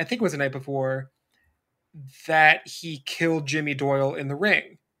that, I think it was the night before, that he killed Jimmy Doyle in the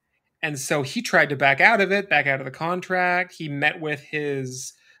ring. And so he tried to back out of it, back out of the contract. He met with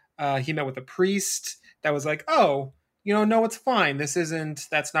the priest that was like, oh, no, it's fine.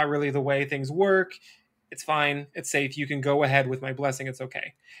 That's not really the way things work. It's fine. It's safe. You can go ahead with my blessing. It's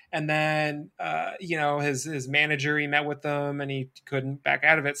okay. And then, his manager, he met with them and he couldn't back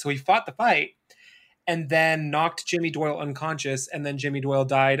out of it. So he fought the fight and then knocked Jimmy Doyle unconscious. And then Jimmy Doyle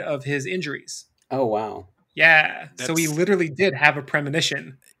died of his injuries. Oh, wow. Yeah. So he literally did have a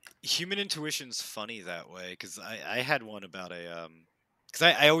premonition. Human intuition's funny that way. Cause I had one about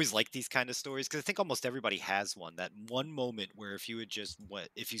because I always like these kind of stories because I think almost everybody has one. That one moment where if you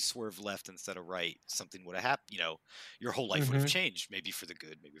swerved left instead of right, something would have happened. Your whole life would have changed, maybe for the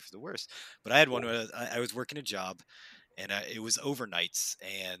good, maybe for the worse. But I had one where I was working a job, and it was overnights,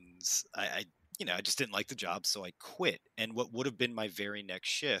 and I just didn't like the job, so I quit. And what would have been my very next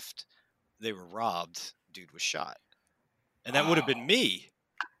shift, they were robbed. Dude was shot, and that would have been me.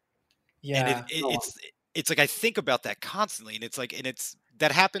 Yeah, and it's like I think about that constantly, and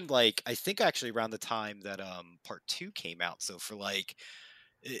that happened like I think actually around the time that part 2 came out. So for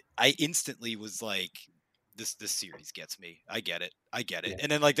I instantly was like, this series gets me. I get it. Yeah.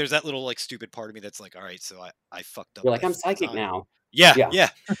 And then there's that little stupid part of me that's like, all right, so I fucked up. You're like, I'm psychic now. Yeah.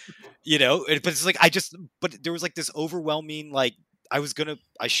 But it's like but there was this overwhelming I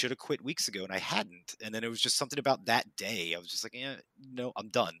should have quit weeks ago and I hadn't, and then it was just something about that day. I was just like, no, I'm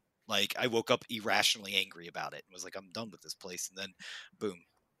done. I woke up irrationally angry about it and was like, I'm done with this place. And then, boom,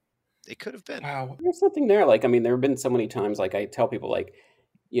 it could have been. Wow. There's something there. There have been so many times, I tell people,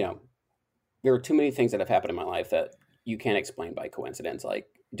 there are too many things that have happened in my life that you can't explain by coincidence.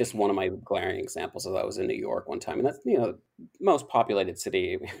 Just one of my glaring examples is I was in New York one time, and that's, the most populated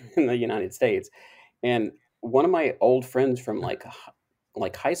city in the United States. And one of my old friends from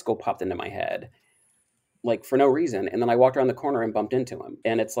high school popped into my head. For no reason. And then I walked around the corner and bumped into him.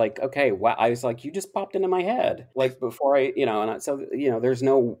 And it's okay, wow. I was like, you just popped into my head. Before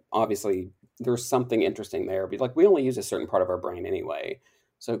obviously there's something interesting there. But we only use a certain part of our brain anyway.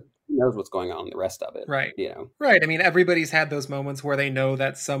 So who knows what's going on in the rest of it. Right. Right. I mean, everybody's had those moments where they know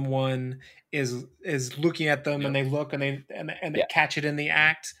that someone is looking at them and they look and they catch it in the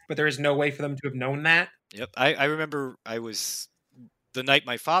act, but there is no way for them to have known that. Yep. I remember the night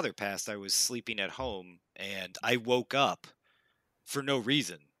my father passed, I was sleeping at home and I woke up for no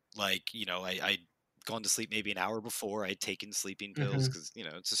reason. I'd gone to sleep maybe an hour before. I'd taken sleeping pills because,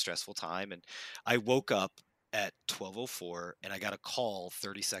 it's a stressful time. And I woke up at 12:04 and I got a call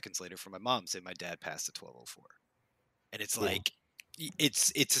 30 seconds later from my mom saying my dad passed at 12:04. And it's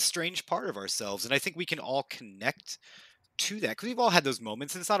it's a strange part of ourselves. And I think we can all connect to that because we've all had those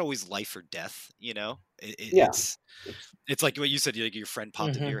moments, and it's not always life or death. It's like what you said. Your friend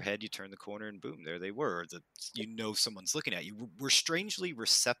popped into your head. You turn the corner, and boom, there they were. Someone's looking at you. We're strangely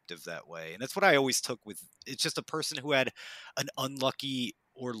receptive that way, and that's what I always took with. It's just a person who had an unlucky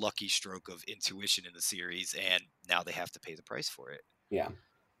or lucky stroke of intuition in the series, and now they have to pay the price for it. Yeah,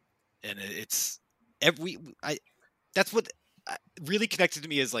 and that's what really connected to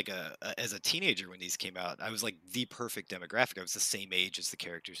me as as a teenager when these came out. I was the perfect demographic. I was the same age as the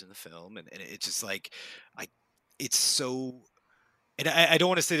characters in the film, and it's just it's so. And I don't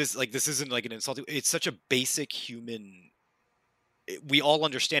want to say this this isn't an insult. It's such a basic human. We all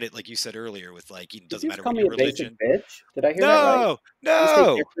understand it, like you said earlier, with it doesn't matter what your religion. Bitch? Did I hear that right?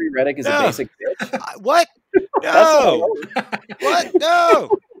 No. Jeffrey Reddick is a basic bitch. What? No. What?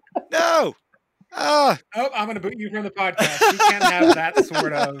 No. Ah, Oh, I'm going to boot you from the podcast. You can't have that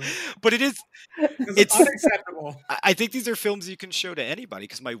sort of. but it is. It's unacceptable. I think these are films you can show to anybody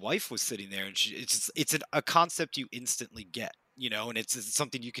because my wife was sitting there and it's a concept you instantly get, and it's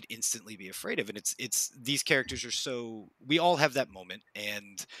something you could instantly be afraid of. And it's these characters are so, we all have that moment.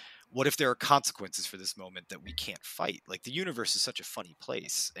 And what if there are consequences for this moment that we can't fight? Like the universe is such a funny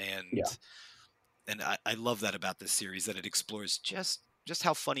place. And I love that about this series, that it explores just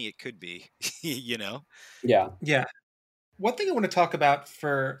how funny it could be, Yeah. Yeah. One thing I want to talk about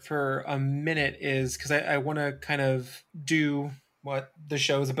for a minute is because I want to kind of do what the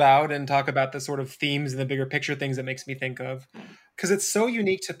show's about and talk about the sort of themes and the bigger picture things it makes me think of. Because it's so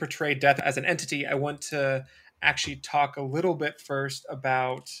unique to portray death as an entity, I want to actually talk a little bit first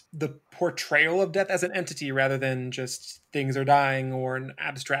about the portrayal of death as an entity rather than just things are dying or an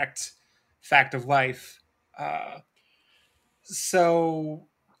abstract fact of life. So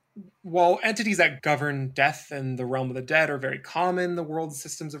while entities that govern death and the realm of the dead are very common in the world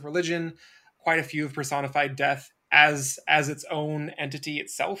systems of religion, quite a few have personified death as its own entity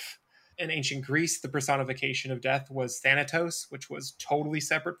itself. In ancient Greece, the personification of death was Thanatos, which was totally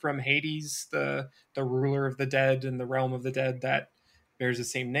separate from Hades, the ruler of the dead and the realm of the dead that bears the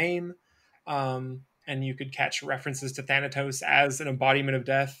same name. And you could catch references to Thanatos as an embodiment of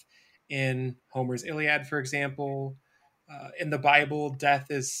death in Homer's Iliad, for example. In the Bible, death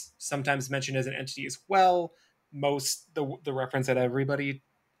is sometimes mentioned as an entity as well. The reference that everybody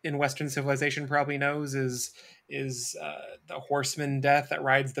in Western civilization probably knows is the horseman death that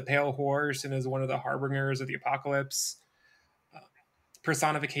rides the pale horse and is one of the harbingers of the apocalypse.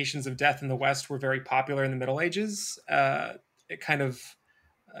 Personifications of death in the West were very popular in the Middle Ages. It kind of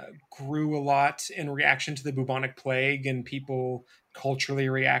grew a lot in reaction to the bubonic plague and people culturally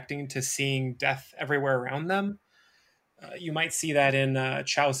reacting to seeing death everywhere around them. You might see that in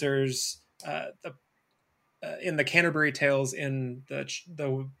Chaucer's in the Canterbury Tales, in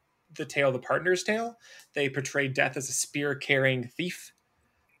the tale The Partner's Tale. They portray death as a spear-carrying thief.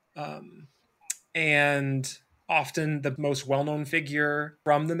 And often the most well-known figure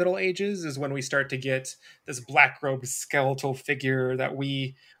from the Middle Ages is when we start to get this black-robed skeletal figure that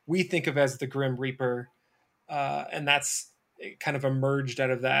we think of as the Grim Reaper. And that's kind of emerged out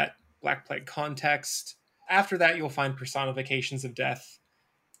of that Black Plague context. After that, you'll find personifications of death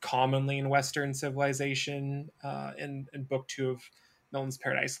commonly in Western civilization. In Book 2 of Milton's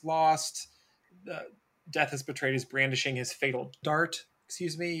Paradise Lost, death is portrayed as brandishing his fatal dart.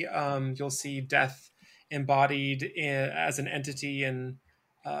 You'll see death embodied as an entity in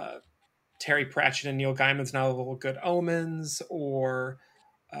Terry Pratchett and Neil Gaiman's novel Good Omens. Or,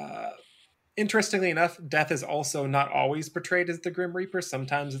 interestingly enough, death is also not always portrayed as the Grim Reaper.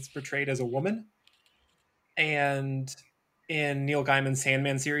 Sometimes it's portrayed as a woman. And in Neil Gaiman's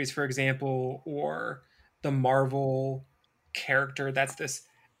Sandman series, for example, or the Marvel character that's this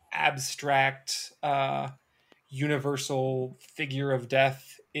abstract, universal figure of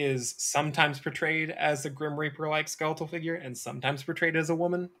death is sometimes portrayed as a Grim Reaper-like skeletal figure and sometimes portrayed as a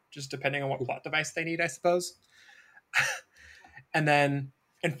woman, just depending on what plot device they need, I suppose. And then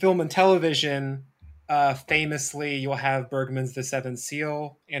in film and television, famously, you'll have Bergman's The Seventh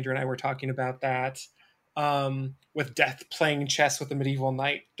Seal. Andrew and I were talking about that. With death playing chess with a medieval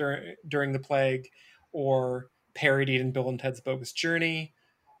knight during the plague, or parodied in Bill and Ted's Bogus Journey.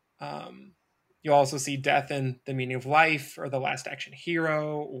 You'll also see death in The Meaning of Life, or The Last Action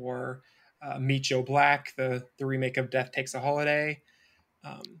Hero, or Meet Joe Black, the remake of Death Takes a Holiday.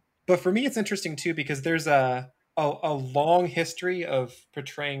 But for me, it's interesting too, because there's a long history of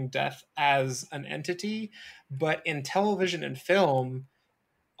portraying death as an entity, but in television and film,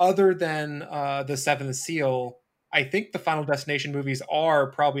 other than The Seventh Seal, I think the Final Destination movies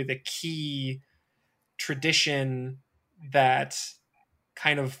are probably the key tradition that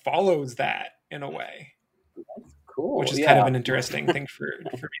kind of follows that in a way. That's cool. Which is kind of an interesting thing for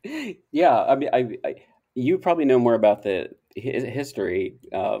me. Yeah, I mean, I you probably know more about the history,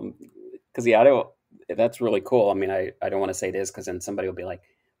 because I don't. That's really cool. I mean, I don't want to say this because then somebody will be like,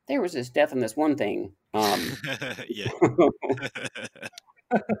 "There was this death in this one thing." Yeah.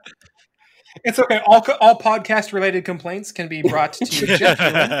 It's okay. All podcast related complaints can be brought to Jeff.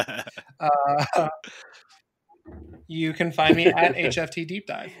 You can find me at HFT Deep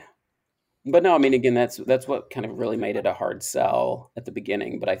Dive. But no, I mean, again, that's what kind of really made it a hard sell at the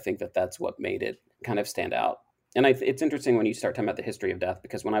beginning. But I think that's what made it kind of stand out. And it's interesting when you start talking about the history of death,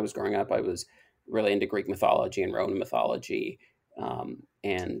 because when I was growing up, I was really into Greek mythology and Roman mythology.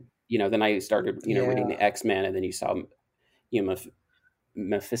 And, then I started, reading the X-Men, and then you saw,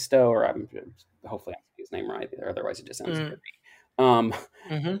 Mephisto, or hopefully I say his name right, otherwise it just sounds good.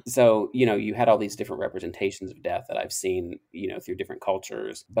 So, you had all these different representations of death that I've seen, through different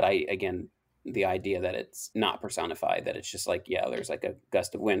cultures. But the idea that it's not personified, that it's just like, yeah, there's like a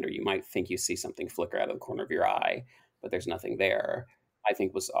gust of wind, or you might think you see something flicker out of the corner of your eye, but there's nothing there, I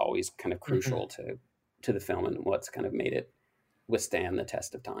think was always kind of crucial to the film and what's kind of made it withstand the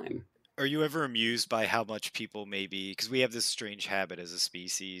test of time. Are you ever amused by how much people because we have this strange habit as a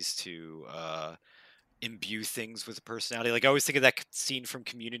species to imbue things with a personality. Like I always think of that scene from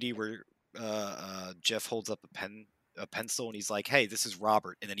Community where Jeff holds up a pencil and he's like, "Hey, this is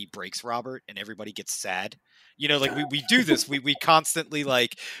Robert," and then he breaks Robert and everybody gets sad. Like we do this. We constantly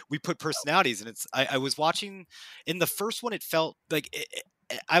we put personalities, and it's I was watching in the first one, it felt like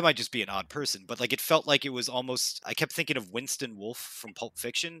I might just be an odd person, but it felt like it was almost, I kept thinking of Winston Wolfe from Pulp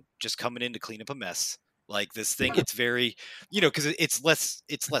Fiction just coming in to clean up a mess. Like this thing, it's very, because it's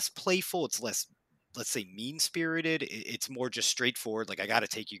less playful, it's less, let's say, mean-spirited. It's more just straightforward. Like, I got to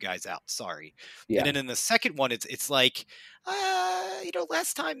take you guys out. Sorry. Yeah. And then in the second one, it's like,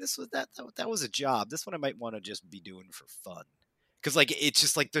 last time that was a job. This one I might want to just be doing for fun. Because it's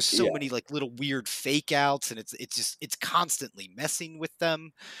just there's so many little weird fake outs, and it's constantly messing with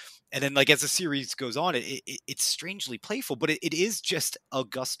them. And then as the series goes on, it's strangely playful, but it is just a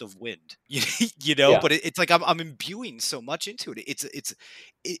gust of wind, But it's I'm imbuing so much into it.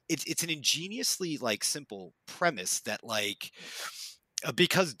 It's an ingeniously simple premise that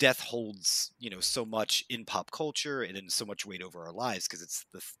because death holds so much in pop culture and in so much weight over our lives, because it's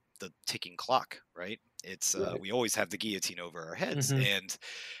the ticking clock, right? It's we always have the guillotine over our heads, and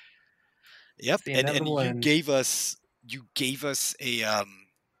you gave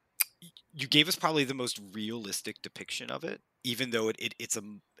us probably the most realistic depiction of it, even though it's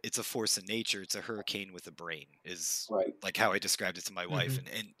a force in nature. It's a hurricane with a brain, is like how I described it to my wife,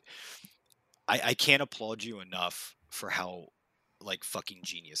 and I can't applaud you enough for how fucking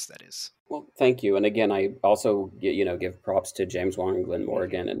genius that is. Well, thank you. And again, I also give props to James Wan and Glenn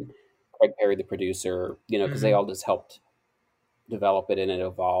Morgan and Craig Perry, the producer, because they all just helped develop it, and it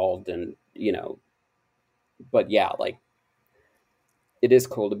evolved, and but yeah, it is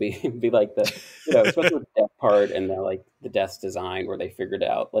cool to be the especially with the death part and the death's design, where they figured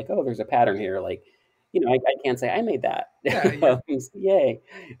out oh, there's a pattern here. I can't say I made that. Yay.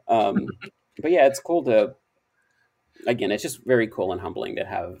 But yeah, it's cool to, again, it's just very cool and humbling to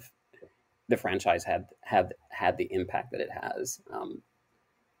have the franchise had the impact that it has,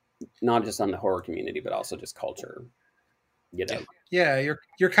 not just on the horror community, but also just culture. Yeah,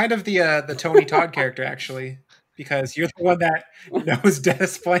 you're kind of the Tony Todd character, actually, because you're the one that knows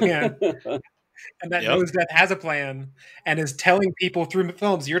Death's plan, and that knows Death has a plan, and is telling people through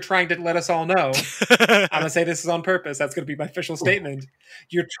films. You're trying to let us all know. I'm gonna say this is on purpose. That's gonna be my official statement.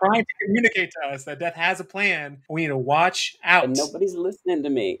 You're trying to communicate to us that Death has a plan. We need to watch out. And nobody's listening to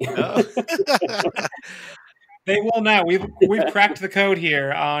me. They will now. We've cracked the code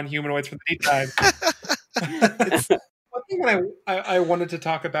here on Humanoids for the Deep Dive. One thing I wanted to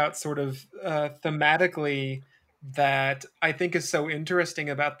talk about, sort of thematically, that I think is so interesting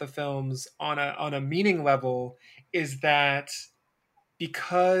about the films on a meaning level, is that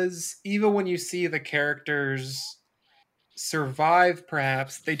because even when you see the characters survive,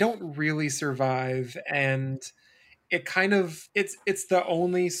 perhaps they don't really survive, and it kind of it's the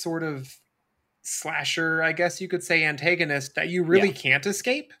only sort of slasher, I guess you could say, antagonist that you really can't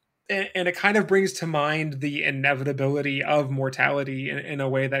escape. And it kind of brings to mind the inevitability of mortality in a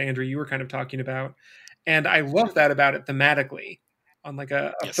way that, Andrew, you were kind of talking about. And I love that about it thematically on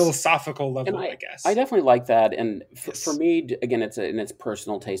a philosophical level, I guess. I definitely like that. And for me, again, it's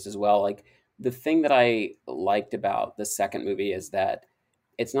personal taste as well. The thing that I liked about the second movie is that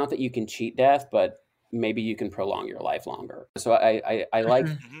it's not that you can cheat death, but maybe you can prolong your life longer. So I like,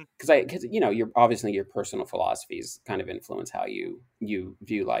 because you're obviously, your personal philosophies kind of influence how you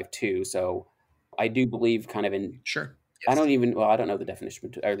view life too. So I do believe kind of in, sure. Yes. I don't know the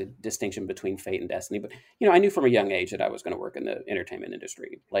definition or the distinction between fate and destiny, but I knew from a young age that I was going to work in the entertainment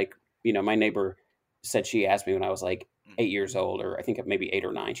industry. My neighbor said, she asked me when I was 8 years old, or I think maybe 8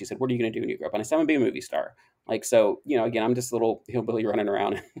 or 9, she said, "What are you going to do when you grow up?" And I said, "I'm going to be a movie star." Again, I'm just a little hillbilly running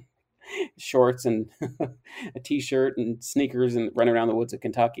around shorts and a t-shirt and sneakers and running around the woods of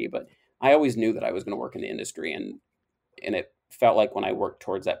Kentucky. But I always knew that I was going to work in the industry, and it felt like when I worked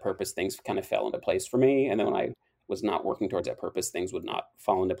towards that purpose, things kind of fell into place for me. And then when I was not working towards that purpose, things would not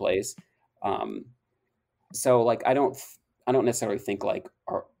fall into place. So I don't necessarily think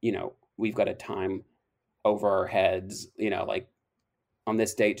we've got a time over our heads, on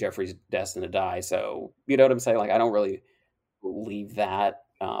this date, Jeffrey's destined to die. So you know what I'm saying? I don't really believe that.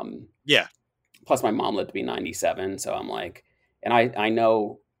 Plus my mom lived to be 97. So I'm And I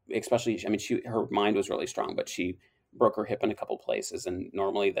know, especially, I mean, her mind was really strong, but she broke her hip in a couple places. And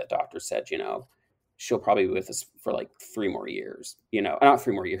normally the doctor said, she'll probably be with us for like 3 more years, not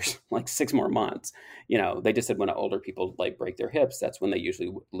 3 more years, like 6 more months. They just said when older people like break their hips, that's when they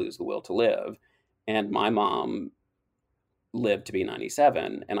usually lose the will to live. And my mom lived to be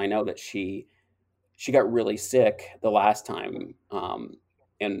 97. And I know that she got really sick the last time.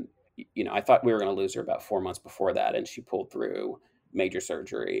 And, I thought we were going to lose her about 4 months before that. And she pulled through major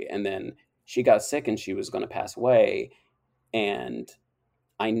surgery. And then she got sick and she was going to pass away. And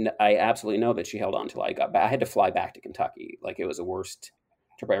I absolutely know that she held on until I got back. I had to fly back to Kentucky. Like, it was the worst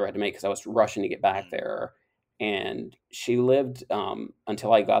trip I ever had to make because I was rushing to get back there. And she lived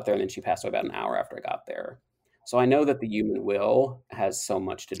until I got there, and then she passed away about an hour after I got there. So I know that the human will has so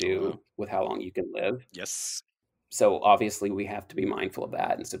much to do with how long you can live. Yes. So obviously we have to be mindful of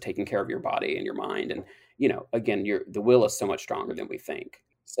that. And so taking care of your body and your mind, and, again, the will is so much stronger than we think.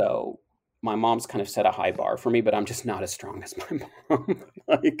 So my mom's kind of set a high bar for me, but I'm just not as strong as my mom.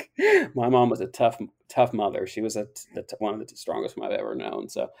 Like, my mom was a tough mother. She was one of the strongest I've ever known.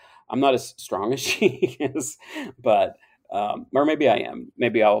 So I'm not as strong as she is, but, or maybe I am.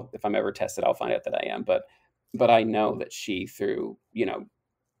 Maybe if I'm ever tested, I'll find out that I am. But I know that she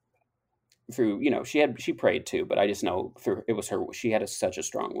she prayed too, but I just know it was her. She had such a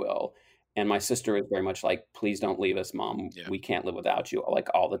strong will. And my sister is very much like, please don't leave us, Mom. Yeah. We can't live without you, like,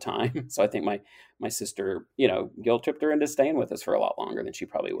 all the time. So I think my sister, guilt tripped her into staying with us for a lot longer than she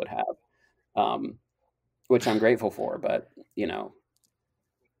probably would have, which I'm grateful for. But,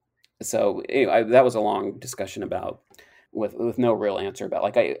 so anyway, that was a long discussion about with no real answer about,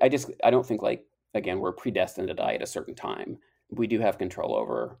 like, I don't think, like, again, we're predestined to die at a certain time. We do have control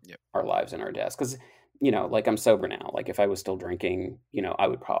over our lives and our deaths. Because, like, I'm sober now. Like, if I was still drinking,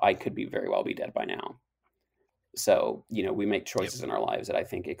 I could very well be dead by now. So, we make choices in our lives that I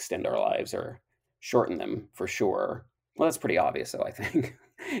think extend our lives or shorten them for sure. Well, that's pretty obvious, though, I think.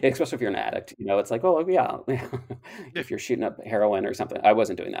 Especially if you're an addict, it's like, oh, yeah. If you're shooting up heroin or something. I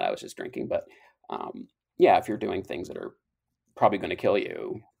wasn't doing that. I was just drinking. But, if you're doing things that are probably going to kill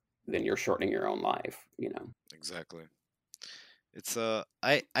you, then you're shortening your own life, Exactly. It's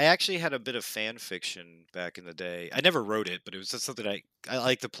I actually had a bit of fan fiction back in the day. I never wrote it, but it was just something I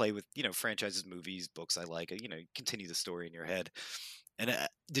like to play with, franchises, movies, books I like, continue the story in your head. And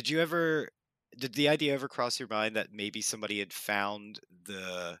did the idea ever cross your mind that maybe somebody had found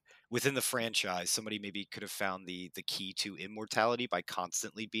within the franchise, somebody maybe could have found the key to immortality by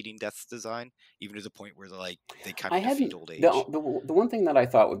constantly beating death's design, even to the point where they kind of defeat old age? The one thing that I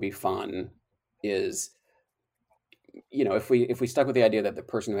thought would be fun is, if we stuck with the idea that the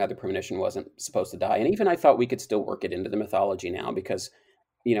person who had the premonition wasn't supposed to die, and even I thought we could still work it into the mythology now, because,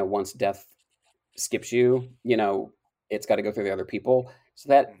 once death skips you, it's got to go through the other people. So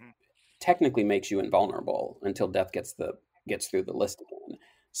that technically makes you invulnerable until death gets through the list again.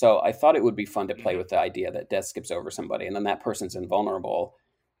 So I thought it would be fun to play with the idea that death skips over somebody and then that person's invulnerable.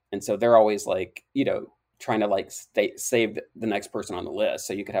 And so they're always like, trying to like save the next person on the list.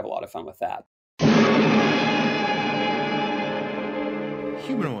 So you could have a lot of fun with that.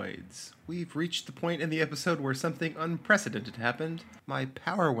 Humanoids. We've reached the point in the episode where something unprecedented happened. My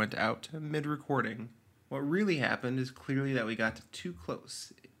power went out mid-recording. What really happened is clearly that we got too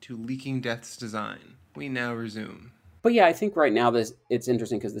close to leaking Death's design. We now resume. But yeah, I think right now it's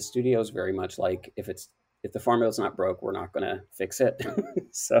interesting because the studio is very much like, if the formula's not broke, we're not going to fix it.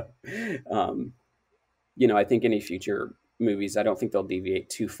 So, I think any future movies, I don't think they'll deviate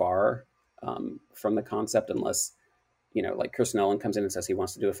too far from the concept unless, like Chris Nolan comes in and says he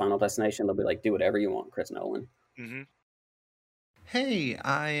wants to do a Final Destination. They'll be like, do whatever you want, Chris Nolan. Mm-hmm. Hey,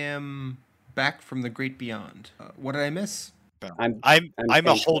 I am back from the great beyond. What did I miss? I'm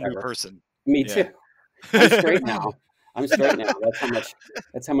a whole new person. Me too. I'm straight now.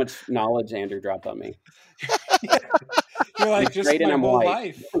 That's how much knowledge Andrew dropped on me. You're like, just my whole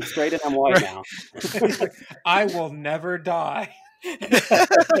life. I'm straight and I'm white now. I will never die.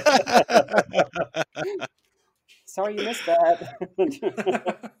 Sorry you missed that.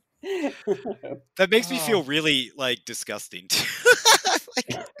 That makes me feel really disgusting too.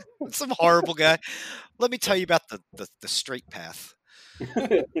 Some horrible guy. Let me tell you about the straight path. You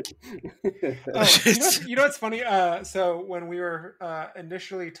know what's funny? So when we were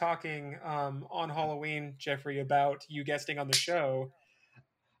initially talking on Halloween, Jeffrey, about you guesting on the show,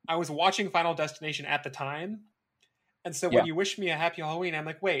 I was watching Final Destination at the time, and so when you wished me a happy Halloween, I'm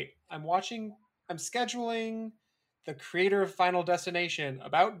like, wait, I'm scheduling the creator of Final Destination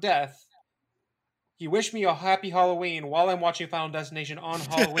about death. you wish me a happy Halloween while I'm watching Final Destination on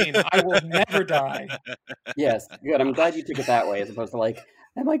Halloween, I will never die. Yes, good. I'm glad you took it that way, as opposed to like,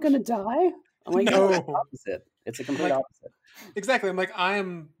 am I going to die? I'm like, no, it's the opposite. It's a complete opposite. Exactly. I'm like, I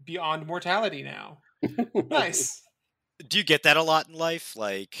am beyond mortality now. Nice. Do you get that a lot in life?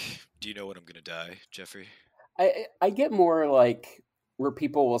 Like, do you know when I'm going to die, Jeffrey? I get more like where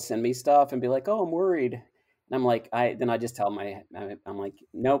people will send me stuff and be like, "Oh, I'm worried," and I'm like, then I just tell them I'm like,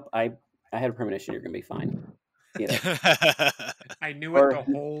 "Nope, I had a premonition. You're gonna be fine." You know? I knew it the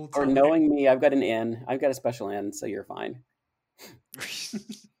whole time. Or knowing me, I've got an N. I've got a special N, so you're fine.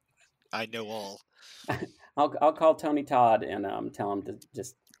 I know all. I'll call Tony Todd and tell him to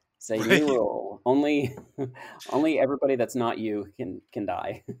just say new rule. Only everybody that's not you can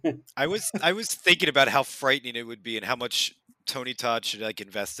die. I was thinking about how frightening it would be and how much Tony Todd should like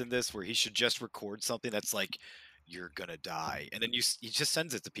invest in this, where he should just record something that's like, "You're gonna die," and then he just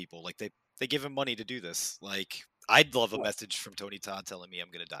sends it to people. Like they give him money to do this. Like, I'd love a message from Tony Todd telling me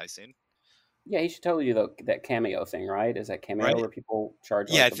I'm gonna die soon. Yeah, he should totally do that Cameo thing, right? Is that Cameo where people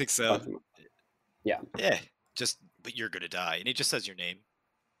charge? Yeah, I think so. Yeah. Just, but you're gonna die, and he just says your name.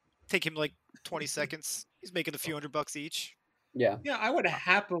 Take him like 20 seconds. He's making a few $100 each. Yeah. Yeah, I would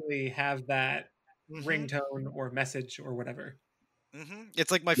happily have that ringtone or message or whatever.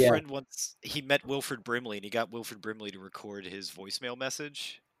 It's like my friend once, he met Wilford Brimley and he got Wilford Brimley to record his voicemail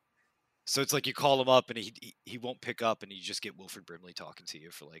message. So it's like you call him up and he won't pick up and you just get Wilford Brimley talking to you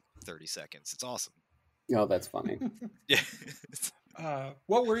for like 30 seconds. It's awesome. Oh, that's funny. Yeah.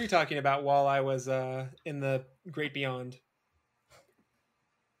 What were you talking about while I was in the Great Beyond?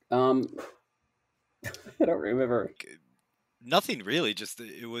 I don't remember. Nothing really. Just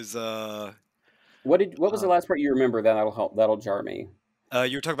it was. What was the last part you remember that'll jar me?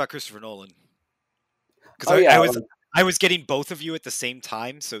 You were talking about Christopher Nolan. Because I was getting both of you at the same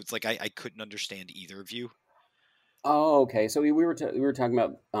time, so it's like I couldn't understand either of you. Oh, okay. So we were talking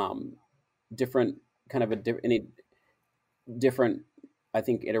about different kind of any different, I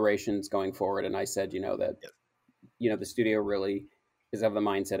think, iterations going forward, and I said that the studio really is of the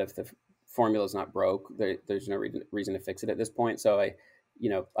mindset if the formula is not broke, there's no reason to fix it at this point. So I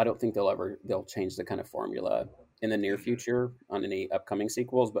don't think they'll change the kind of formula in the near future on any upcoming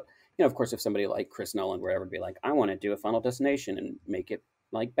sequels. But of course, if somebody like Chris Nolan were ever to be like, I want to do a Final Destination and make it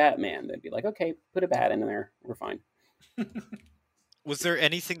like Batman, they'd be like, okay, put a bat in there, we're fine. Was there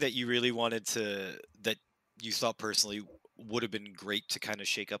anything that you really wanted that you thought personally would have been great to kind of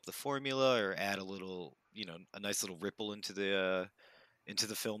shake up the formula or add a little, a nice little ripple into the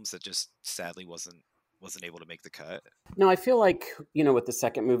films that just sadly wasn't able to make the cut? No, I feel like, with the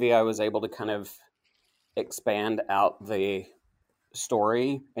second movie, I was able to kind of expand out the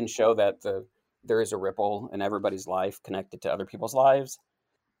story and show that there is a ripple in everybody's life connected to other people's lives.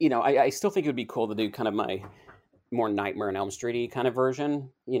 I still think it would be cool to do kind of my more Nightmare on Elm Street-y kind of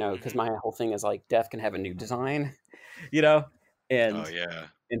version, because my whole thing is like death can have a new design, and oh yeah,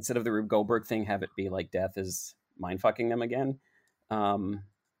 instead of the Rube Goldberg thing, have it be like death is mind fucking them again.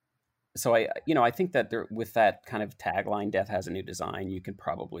 So I think that with that kind of tagline, death has a new design, you can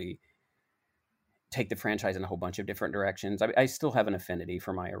probably take the franchise in a whole bunch of different directions. I still have an affinity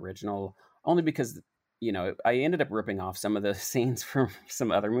for my original, only because, I ended up ripping off some of the scenes from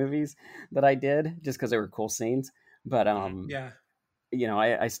some other movies that I did just because they were cool scenes. But,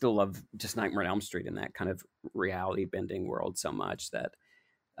 I still love just Nightmare on Elm Street in that kind of reality bending world so much that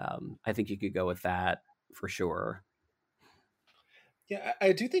I think you could go with that for sure. Yeah,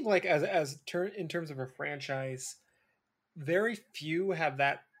 I do think like in terms of a franchise, very few have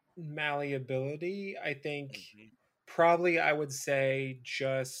that malleability. I think probably I would say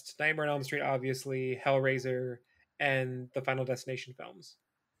just Nightmare on Elm Street, obviously, Hellraiser, and the Final Destination films.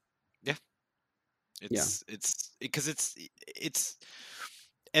 Yeah, it's because it's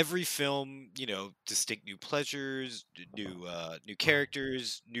every film, distinct new pleasures, new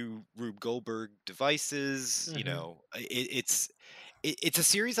characters, new Rube Goldberg devices. It's a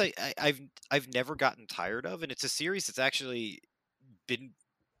series I've never gotten tired of, and it's a series that's actually been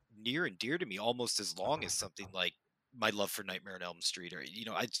near and dear to me almost as long as something like my love for Nightmare on Elm Street, or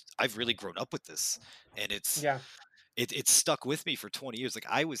I've really grown up with this, and it's stuck with me for 20 years. Like,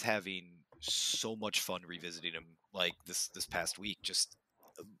 I was having so much fun revisiting them like this past week. Just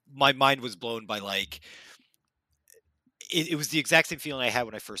my mind was blown by like it was the exact same feeling I had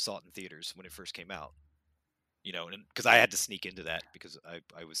when I first saw it in theaters when it first came out. And because I had to sneak into that because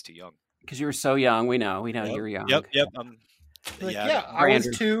I was too young. Because you were so young. We know you're young. Yep. I was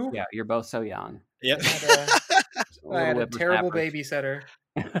too. Yeah, you're both so young. Yep. I had a terrible babysitter.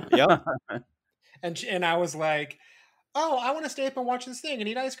 Yep. And I was like, oh, I want to stay up and watch this thing and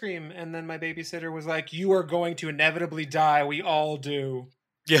eat ice cream. And then my babysitter was like, you are going to inevitably die. We all do.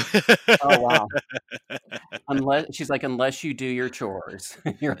 Yeah. Oh wow. Unless you do your chores.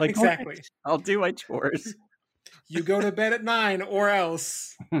 You're like, Exactly. "Okay, I'll do my chores." You go to bed at 9 or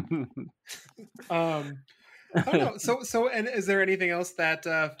else. Oh no. So, and is there anything else that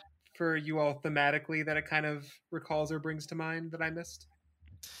for you all thematically that it kind of recalls or brings to mind that I missed?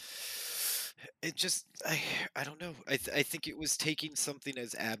 It just, I don't know. I think it was taking something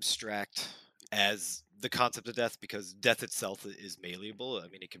as abstract as the concept of death, because death itself is malleable. I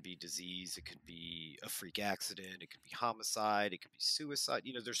mean, it could be disease, it could be a freak accident, it could be homicide, it could be suicide.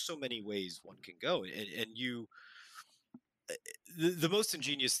 You know, there's so many ways one can go, and you. The most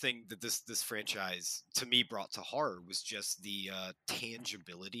ingenious thing that this franchise to me brought to horror was just the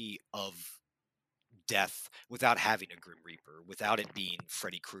tangibility of death without having a Grim Reaper, without it being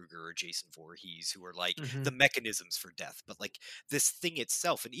Freddy Krueger or Jason Voorhees, who are like the mechanisms for death, but like this thing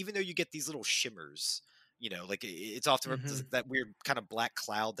itself. And even though you get these little shimmers, you know, like it's often that weird kind of black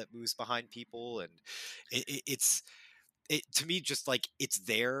cloud that moves behind people, and it's to me just like it's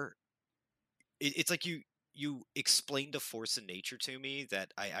there. It's like you explained a force in nature to me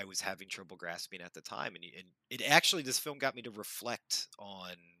that I was having trouble grasping at the time, and it actually, this film got me to reflect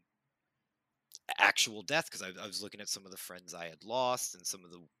on actual death, because I was looking at some of the friends I had lost and some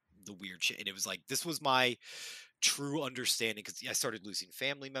of the weird shit, and it was like this was my true understanding, because I started losing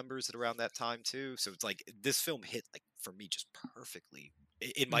family members at around that time too. So it's like this film hit like for me just perfectly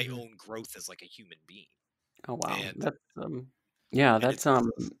in my own growth as like a human being. Oh wow. And, That's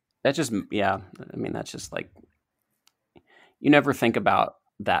that's just, yeah, I mean, that's just like, you never think about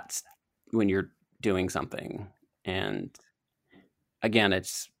that when you're doing something. And again,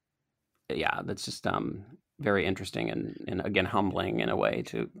 it's, yeah, that's just very interesting and again, humbling in a way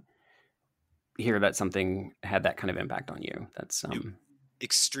to hear that something had that kind of impact on you. That's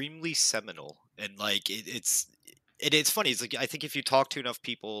extremely seminal. And like, it's funny. It's like, I think if you talk to enough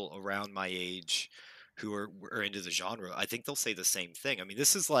people around my age who are into the genre, I think they'll say the same thing. I mean,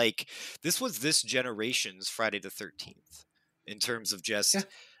 this was this generation's Friday the 13th in terms of just,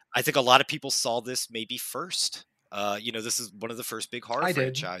 I think a lot of people saw this maybe first. You know, this is one of the first big horror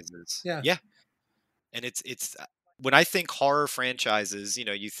franchises. Yeah. And it's when I think horror franchises, you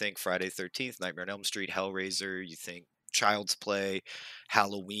know, you think Friday the 13th, Nightmare on Elm Street, Hellraiser, you think Child's Play,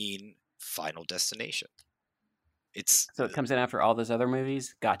 Halloween, Final Destination. So it comes in after all those other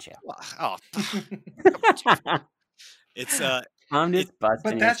movies. Gotcha. Oh, it's I'm just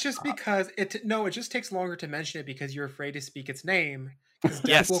busting. But that's just because it just takes longer to mention it because you're afraid to speak its name, because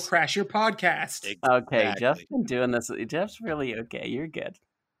Jeff will crash your podcast. Exactly. Okay, Jeff's been doing this. Jeff's really okay. You're good.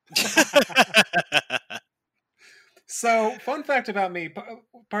 So, fun fact about me: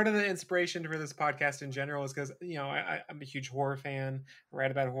 part of the inspiration for this podcast in general is because, you know, I'm a huge horror fan. I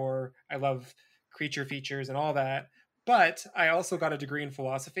write about horror. I love creature features and all that. But I also got a degree in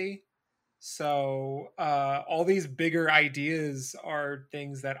philosophy. So all these bigger ideas are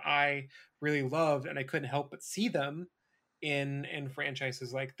things that I really loved, and I couldn't help but see them in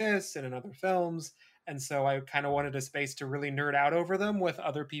franchises like this and in other films. And so I kind of wanted a space to really nerd out over them with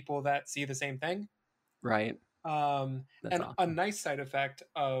other people that see the same thing. Right. And awesome. A nice side effect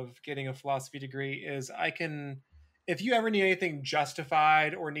of getting a philosophy degree is I can, if you ever need anything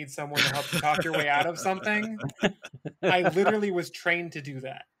justified or need someone to help you talk your way out of something, I literally was trained to do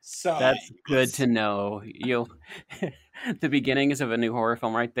that. So that's good to know. The beginnings of a new horror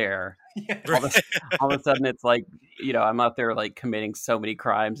film right there. Yeah. All of a sudden it's like, you know, I'm out there like committing so many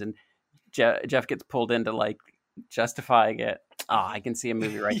crimes, and Jeff gets pulled into like justifying it. Oh, I can see a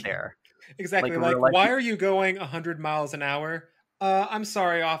movie right there. Exactly. Like why are you going 100 miles an hour? I'm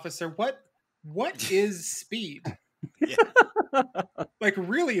sorry, officer. What is speed? Yeah. Like,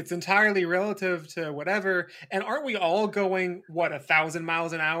 really, it's entirely relative to whatever. And aren't we all going 1,000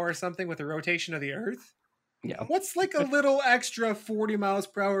 miles an hour or something with the rotation of the Earth? Yeah. What's like a little extra 40 miles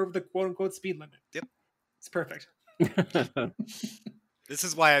per hour of the quote unquote speed limit? Yep. It's perfect. This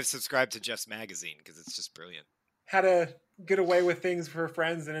is why I've subscribed to Jeff's magazine, because it's just brilliant. How to get away with things for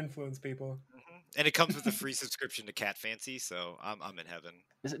friends and influence people. And it comes with a free subscription to Cat Fancy, so I'm in heaven.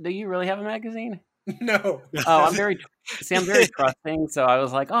 Do you really have a magazine? No. Oh, I'm very trusting, so I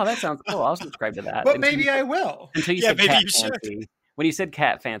was like, oh, that sounds cool. I'll subscribe to that. But maybe I will. Until you said Cat Fancy. When you said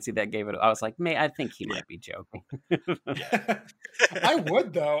Cat Fancy, that gave it. I was like, I think he might be joking. I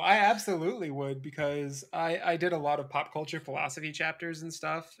would, though. I absolutely would, because I did a lot of pop culture philosophy chapters and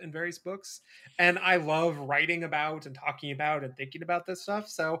stuff in various books, and I love writing about and talking about and thinking about this stuff.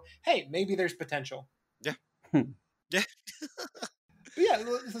 So, hey, maybe there's potential. Yeah. Yeah. Yeah,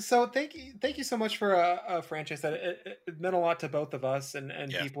 so thank you so much for a franchise that it meant a lot to both of us and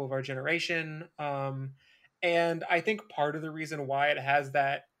Yeah. people of our generation. And I think part of the reason why it has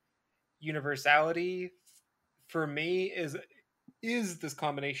that universality for me is this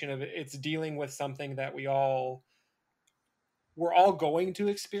combination of it's dealing with something that we're all going to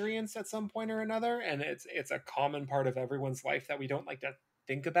experience at some point or another, and it's a common part of everyone's life that we don't like to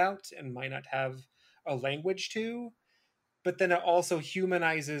think about and might not have a language to. But then it also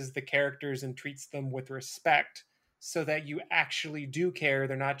humanizes the characters and treats them with respect so that you actually do care.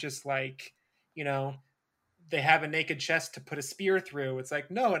 They're not just like, you know, they have a naked chest to put a spear through. It's like,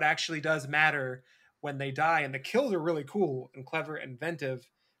 no, it actually does matter when they die. And the kills are really cool and clever, inventive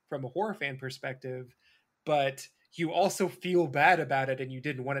from a horror fan perspective, but you also feel bad about it and you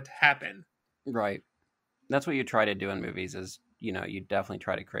didn't want it to happen. Right. That's what you try to do in movies is, you know, you definitely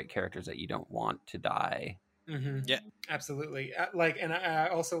try to create characters that you don't want to die. Mm-hmm. Yeah, absolutely. And I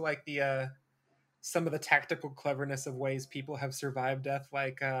also like the some of the tactical cleverness of ways people have survived death,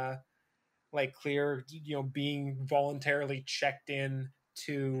 like Clear, you know, being voluntarily checked in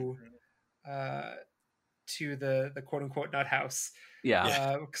to the quote unquote nut house.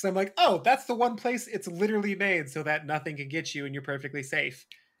 Yeah. Because I'm like, oh, that's the one place it's literally made so that nothing can get you and you're perfectly safe.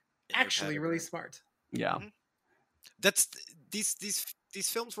 Actually, really smart. Yeah. Mm-hmm. That's these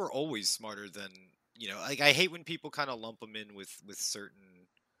films were always smarter than, you know, like I hate when people kind of lump them in with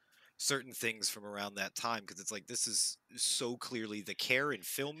certain things from around that time, because it's like this is so clearly the care in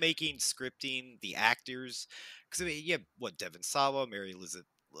filmmaking, scripting, the actors. Because I mean, yeah, what Devon Sawa, Mary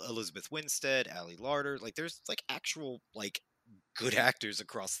Elizabeth Winstead, Ali Larter, like there's like actual like good actors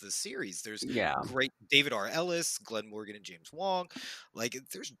across the series. There's great David R. Ellis, Glenn Morgan, and James Wong. Like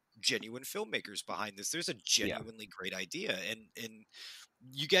there's genuine filmmakers behind this. There's a genuinely great idea, and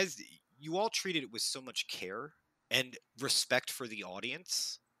you all treated it with so much care and respect for the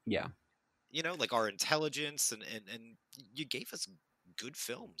audience. Yeah. You know, like our intelligence, and you gave us good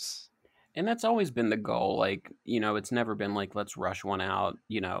films. And that's always been the goal. Like, you know, it's never been like, let's rush one out,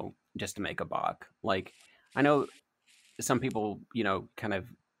 you know, just to make a buck. Like, I know some people, you know, kind of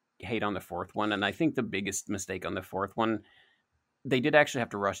hate on the fourth one. And I think the biggest mistake on the fourth one, they did actually have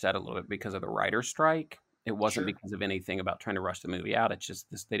to rush that a little bit because of the writer's strike. It wasn't because of anything about trying to rush the movie out. It's just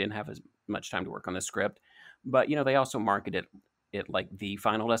they didn't have as much time to work on the script. But, you know, they also marketed it like the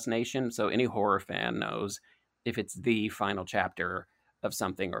final destination. So any horror fan knows if it's the final chapter of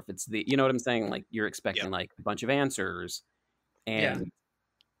something, or if it's the, you know what I'm saying? Like you're expecting like a bunch of answers, and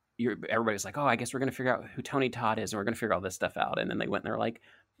everybody's like, oh, I guess we're going to figure out who Tony Todd is, and we're going to figure all this stuff out. And then they went and they're like,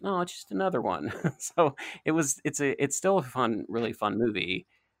 no, it's just another one. So it's still a fun, really fun movie.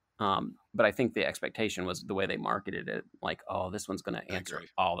 But I think the expectation was the way they marketed it, like, oh, this one's going to answer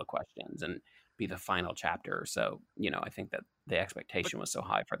all the questions and be the final chapter. So, you know, I think that the expectation was so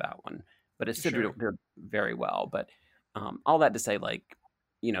high for that one, but it did very well. But all that to say, like,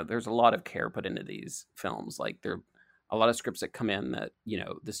 you know, there's a lot of care put into these films. Like there are a lot of scripts that come in that, you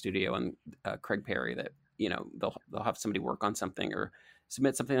know, the studio and Craig Perry, that, you know, they'll have somebody work on something or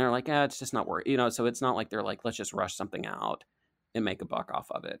submit something. And they're like, it's just not work, you know, so it's not like they're like, let's just rush something out and make a buck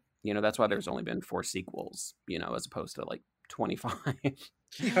off of it. You know, that's why there's only been 4 sequels, you know, as opposed to like 25.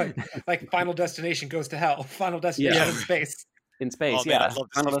 Like Final Destination Goes to Hell, Final Destination in Space. In space, oh, man,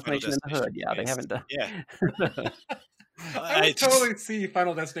 Final Destination in the Hood. Yeah, they haven't done. Yeah. I would totally see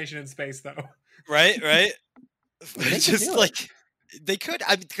Final Destination in Space, though. Right. It's just like they could.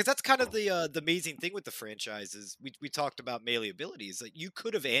 I mean, because that's kind of the amazing thing with the franchise is we talked about malleability. Is like you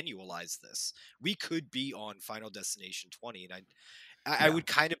could have annualized this. We could be on Final Destination 20, and I would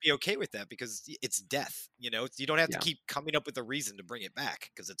kind of be okay with that because it's death. You know, you don't have to keep coming up with a reason to bring it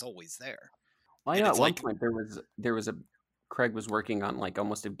back because it's always there. Well, I know at one point there was a Craig was working on like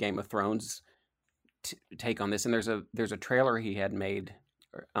almost a Game of Thrones take on this, and there's a trailer he had made,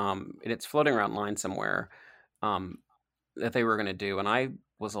 and it's floating around online somewhere, that they were going to do, and I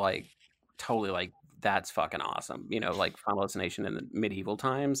was like totally like, that's fucking awesome, you know, like Final Destination in the medieval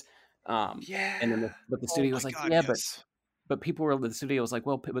times. And then but the studio was like, but people were, the studio was like,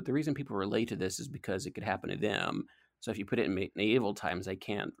 well, but the reason people relate to this is because it could happen to them. So if you put it in medieval times, they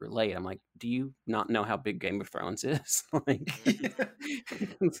can't relate. I'm like, do you not know how big Game of Thrones is? Like,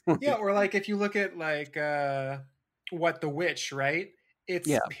 yeah, or like if you look at like What the Witch, right? It's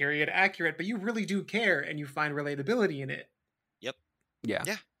period accurate, but you really do care and you find relatability in it. Yep. Yeah.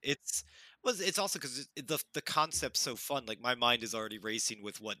 Yeah. It's also because the concept's so fun. Like my mind is already racing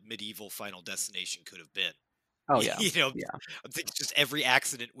with what medieval Final Destination could have been. Oh yeah, you know, I'm thinking just every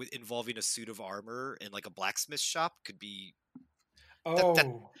accident involving a suit of armor and like a blacksmith shop could be.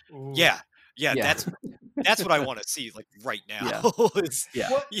 Oh, yeah. That's That's what I want to see, like right now. Yeah. It's- Yeah.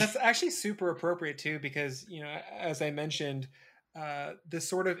 Well, that's actually super appropriate too, because as I mentioned, the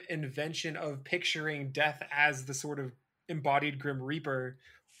sort of invention of picturing death as the sort of embodied Grim Reaper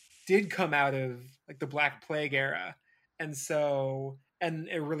did come out of like the Black Plague era, and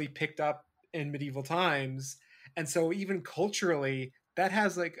it really picked up in medieval times, and so even culturally, that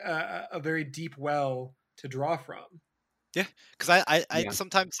has like a very deep well to draw from. Yeah, because I Yeah.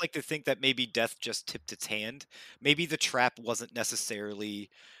 sometimes like to think that maybe death just tipped its hand. Maybe the trap wasn't necessarily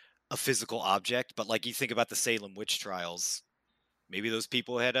a physical object, but like you think about the Salem witch trials, maybe those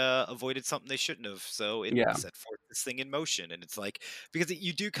people had avoided something they shouldn't have, so it Yeah. set forth this thing in motion. And it's like, because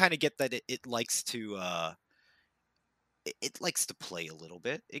you do kind of get that it likes to it likes to play a little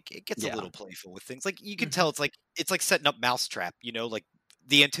bit. It gets a Yeah. little playful with things. Like you can tell it's like setting up Mousetrap. Like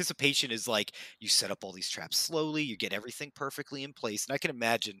the anticipation is like you set up all these traps slowly, you get everything perfectly in place, and I can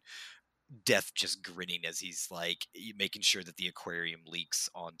imagine Death just grinning as he's like making sure that the aquarium leaks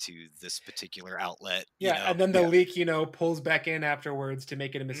onto this particular outlet. Yeah, and then the leak, pulls back in afterwards to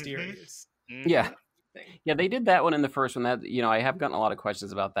make it a mysterious. Yeah. Yeah, they did that one in the first one. That I have gotten a lot of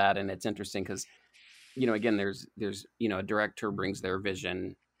questions about that, and it's interesting because again, there's a director brings their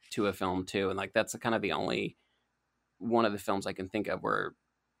vision to a film too, and like that's kind of the only one of the films I can think of where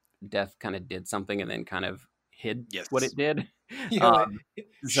Death kind of did something and then kind of hid what it did.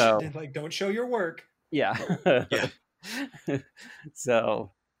 So like don't show your work. Yeah. Yeah.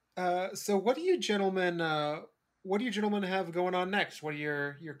 So what do you gentlemen have going on next? What are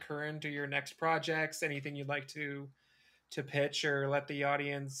your current or your next projects? Anything you'd like to pitch or let the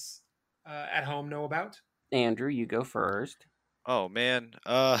audience at home know about? Andrew, you go first. Oh man.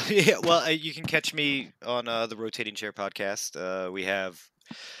 Yeah, well, you can catch me on the Rotating Chair podcast. We have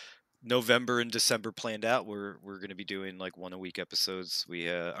November and December planned out. We're going to be doing like 1 a week episodes.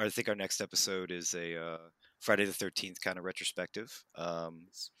 I think our next episode is a Friday the 13th kind of retrospective.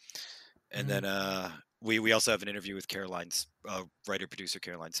 And then we also have an interview with writer producer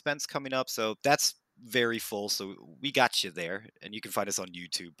Caroline Spence coming up. So that's very full. So we got you there, and you can find us on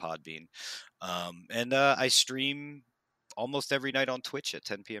YouTube, Podbean, and I stream almost every night on Twitch at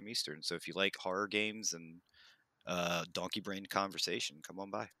 10 p.m. Eastern. So if you like horror games and donkey brain conversation, come on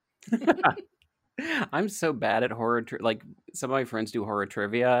by. I'm so bad at horror. Like some of my friends do horror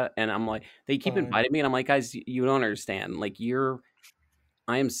trivia, and I'm like, they keep inviting me, and I'm like, guys, you don't understand. Like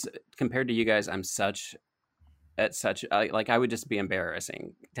compared to you guys, I'm like I would just be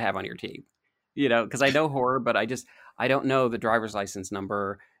embarrassing to have on your team, because I know horror, but I don't know the driver's license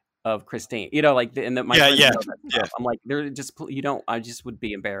number of Christine, my friends know that stuff. I'm like, they're just I just would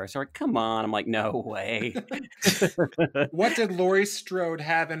be embarrassed. They're like, come on. I'm like, no way. What did Laurie Strode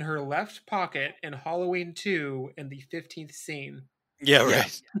have in her left pocket in Halloween 2 in the 15th scene? Yeah,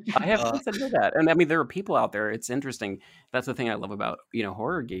 right. I have considered that, and I mean, there are people out there. It's interesting. That's the thing I love about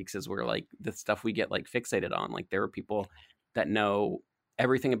horror geeks is we're like the stuff we get like fixated on. Like there are people that know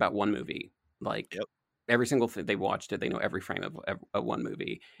everything about one movie, like. Yep. Every single thing they watched it, they know every frame of one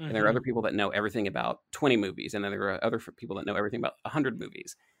movie. Mm-hmm. And there are other people that know everything about 20 movies. And then there are other people that know everything about 100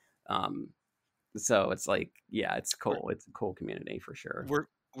 movies. So it's like, yeah, it's cool. It's a cool community for sure.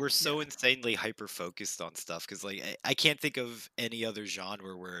 We're so insanely hyper focused on stuff because like I can't think of any other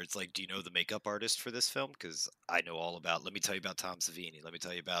genre where it's like, do you know the makeup artist for this film? Because I know all about. Let me tell you about Tom Savini. Let me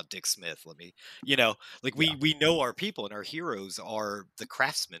tell you about Dick Smith. We know our people, and our heroes are the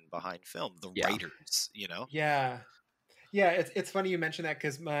craftsmen behind film, the writers. Yeah. It's funny you mention that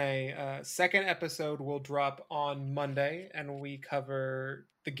because my second episode will drop on Monday, and we cover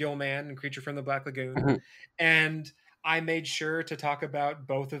the Gill Man and Creature from the Black Lagoon, and I made sure to talk about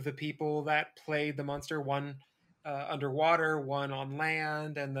both of the people that played the monster, one underwater, one on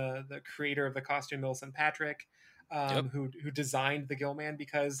land, and the creator of the costume, Millicent Patrick, who designed the Gill Man,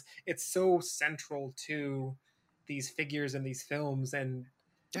 because it's so central to these figures in these films. And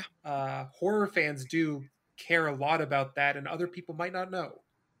horror fans do care a lot about that, and other people might not know.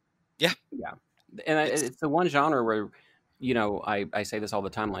 Yeah. And it's the one genre where, I say this all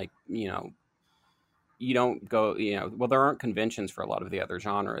the time, like, you don't go, well, there aren't conventions for a lot of the other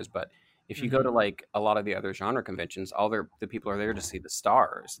genres, but if you go to like a lot of the other genre conventions, the people are there to see the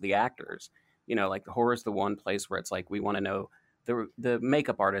stars, the actors, like the horror is the one place where it's like, we want to know the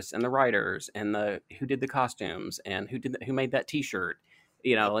makeup artists and the writers and who did the costumes and who made that t-shirt,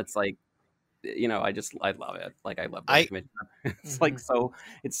 it's like, I love it. Like I love that convention. It's like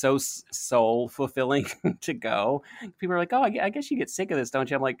it's so soul fulfilling to go. People are like, oh, I guess you get sick of this, don't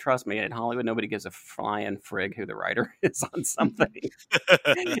you? I'm like, trust me, in Hollywood, nobody gives a flying frig who the writer is on something.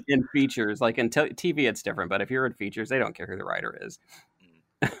 In features, like in TV, it's different. But if you're in features, they don't care who the writer is.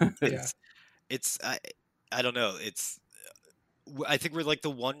 I don't know. I think we're like the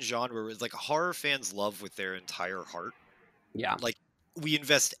one genre where like horror fans love with their entire heart. Yeah. Like we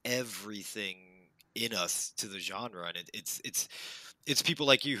invest everything in us to the genre, and it's people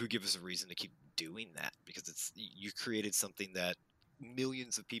like you who give us a reason to keep doing that, because you created something that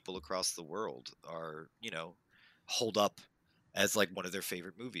millions of people across the world are, hold up as like one of their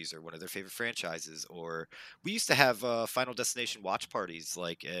favorite movies or one of their favorite franchises. Or we used to have Final Destination watch parties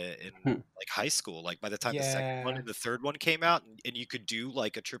like in like high school. Like by the time the second one and the third one came out, and you could do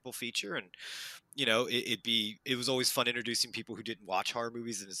like a triple feature, and it was always fun introducing people who didn't watch horror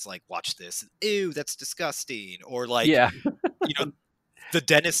movies, and it's like, watch this, and, ew, that's disgusting. Or like, the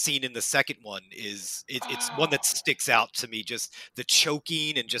dentist scene in the second one it's one that sticks out to me. Just the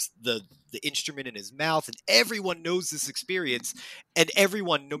choking and just the instrument in his mouth, and everyone knows this experience, and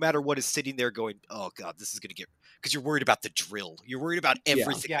everyone, no matter what, is sitting there going, oh God, this is going to get, because you're worried about the drill. You're worried about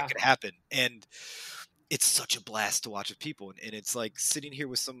everything that could happen. And it's such a blast to watch with people. And it's like sitting here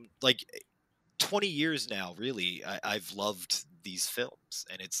with some, like 20 years now, really, I've loved these films.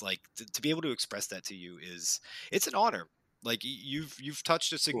 And it's like, to be able to express that to you it's an honor. Like you've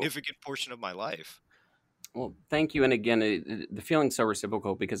touched a significant portion of my life. Well, thank you. And again, the feeling's so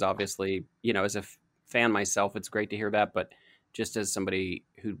reciprocal, because obviously, as a fan myself, it's great to hear that. But just as somebody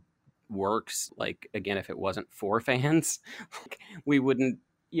who works, like, again, if it wasn't for fans, we wouldn't,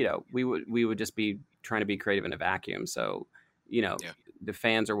 we would just be trying to be creative in a vacuum. So, the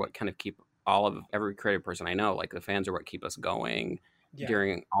fans are what kind of keep every creative person I know, like the fans are what keep us going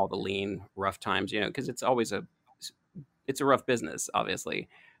during all the lean, rough times, because it's always it's a rough business, obviously.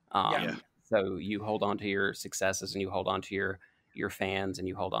 So you hold on to your successes, and you hold on to your fans, and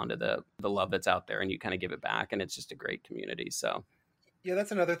you hold on to the love that's out there, and you kind of give it back. And it's just a great community. So yeah,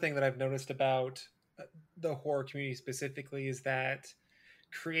 that's another thing that I've noticed about the horror community specifically, is that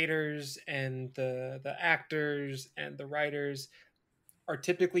creators and the actors and the writers are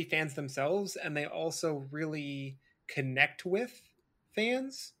typically fans themselves, and they also really connect with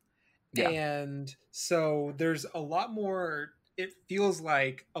fans. And so there's a lot more, it feels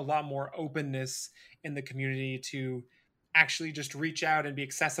like a lot more openness in the community to actually just reach out and be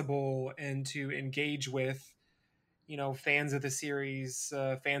accessible, and to engage with, fans of the series,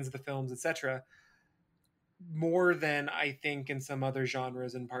 fans of the films, etc., more than I think in some other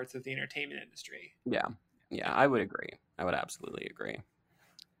genres and parts of the entertainment industry. Yeah, I would agree. I would absolutely agree.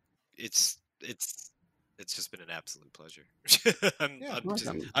 It's just been an absolute pleasure. I'm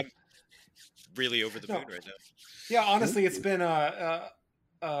really over the moon right now. Yeah, honestly, it's been a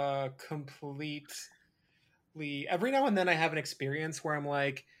completely. Every now and then I have an experience where I'm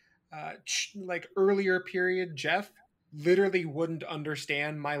like earlier period Jeff literally wouldn't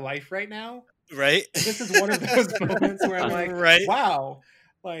understand my life right now. Right. This is one of those moments where I'm like, wow,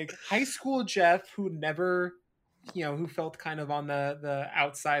 like high school Jeff, who never, who felt kind of on the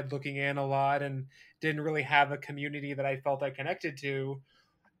outside looking in a lot and didn't really have a community that I felt I connected to.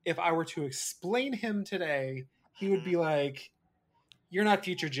 If I were to explain him today, he would be like, you're not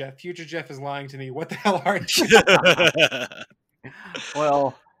future Jeff. Future Jeff is lying to me. What the hell are you?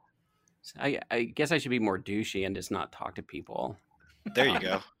 Well, I guess I should be more douchey and just not talk to people. There you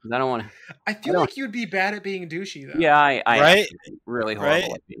go. I don't want to. I feel like you'd be bad at being douchey, though. Yeah, I right? Really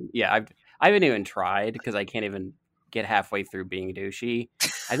horrible at being. Yeah, I haven't even tried, because I can't even get halfway through being douchey.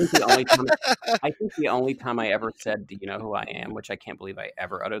 I think the only time I ever said, "Do you know who I am?" which I can't believe I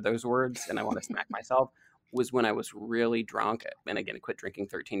ever uttered those words, and I want to smack myself, was when I was really drunk. And again, I quit drinking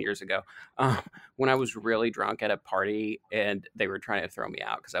 13 years ago. When I was really drunk at a party, and they were trying to throw me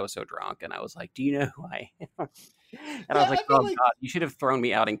out because I was so drunk, and I was like, "Do you know who I am?" And I was like, "Oh God, you should have thrown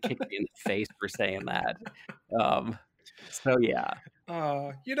me out and kicked me in the face for saying that." So yeah.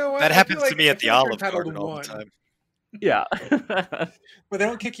 You know what? That happens to me at the Olive Garden all the time. Yeah. But they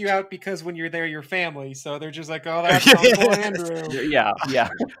don't kick you out because when you're there, you're family. So they're just like, oh, that's Uncle Andrew. Yeah.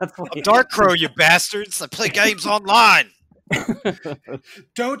 Dark Crow, you bastards. I play games online.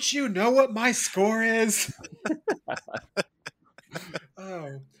 Don't you know what my score is?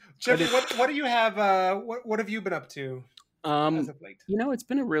 Oh. Jeff, what do you have? What have you been up to as of late? It's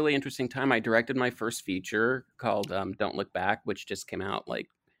been a really interesting time. I directed my first feature called Don't Look Back, which just came out like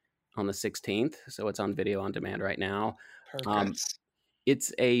on the 16th, so it's on video on demand right now. Perfect.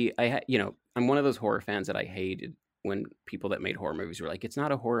 I'm one of those horror fans that I hated when people that made horror movies were like, it's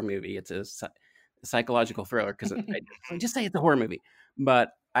not a horror movie, it's a psychological thriller, because I just say it's a horror movie.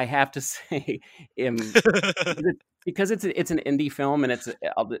 But I have to say, because it's an indie film, and it's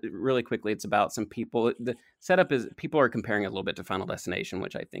really quickly, it's about some people. The setup is people are comparing it a little bit to Final Destination,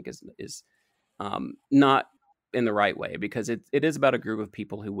 which I think is not in the right way, because it is about a group of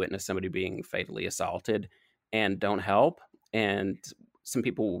people who witness somebody being fatally assaulted and don't help, and some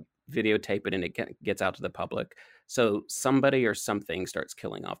people videotape it and it gets out to the public. So somebody or something starts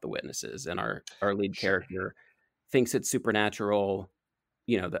killing off the witnesses, and our lead character thinks it's supernatural.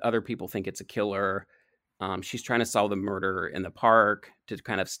 The other people think it's a killer. She's trying to solve the murder in the park to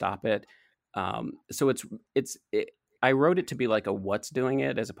kind of stop it. So I wrote it to be like a what's doing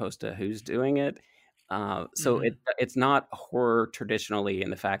it as opposed to who's doing it. So it's not horror traditionally in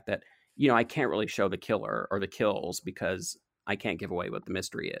the fact that, I can't really show the killer or the kills because I can't give away what the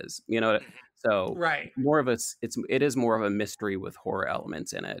mystery is, So Right. it is more of a mystery with horror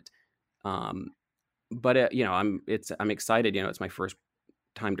elements in it. But I'm excited. It's my first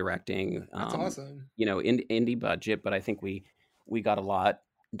time directing. That's awesome. Indie budget, but I think we got a lot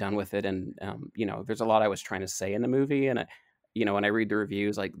done with it, and there's a lot I was trying to say in the movie, and when I read the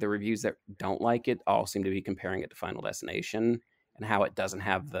reviews, like the reviews that don't like it all seem to be comparing it to Final Destination and how it doesn't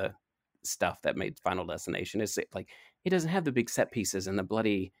have the stuff that made Final Destination. It's like it doesn't have the big set pieces and the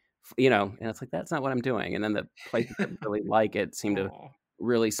bloody, and it's like that's not what I'm doing. And then the places that really like it seem to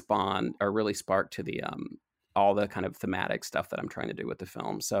really spawn or really spark to the all the kind of thematic stuff that I'm trying to do with the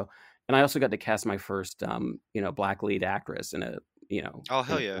film. So, and I also got to cast my first black lead actress in a oh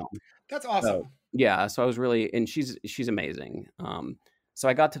hell yeah, that's awesome. So I was really, and she's amazing. So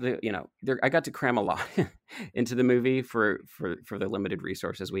I got to I got to cram a lot into the movie for the limited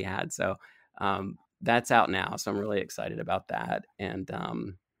resources we had. So that's out now. So I'm really excited about that. And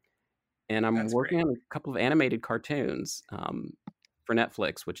I'm that's working great. On a couple of animated cartoons for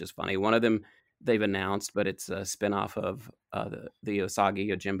Netflix, which is funny. One of them they've announced, but it's a spinoff of the Usagi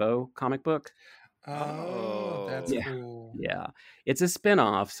Yojimbo comic book. Oh, that's cool. Yeah, it's a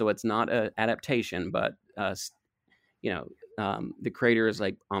spinoff, so it's not an adaptation, but the creator is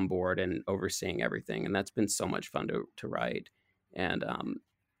like on board and overseeing everything, and that's been so much fun to write. And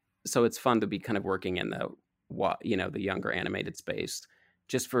so it's fun to be kind of working in the younger animated space,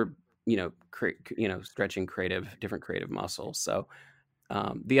 just for stretching different creative muscles. So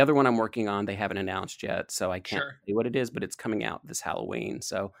the other one I'm working on, they haven't announced yet, so I can't say what it is, but it's coming out this Halloween.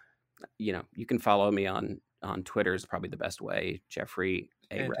 So you can follow me on Twitter is probably the best way, Jeffrey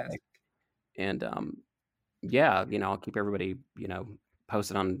A. Reddick. And I'll keep everybody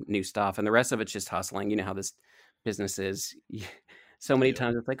posted on new stuff, and the rest of it's just hustling. You know how this business is. So many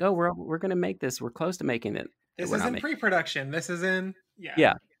times it's like, oh, we're going to make this. We're close to making it. This is in pre-production. This is in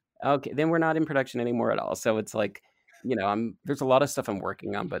Okay, then we're not in production anymore at all. So it's like, there's a lot of stuff I'm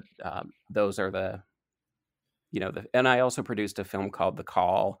working on, but those are the and I also produced a film called The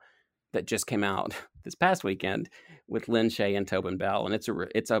Call that just came out this past weekend with Lin Shaye and Tobin Bell, and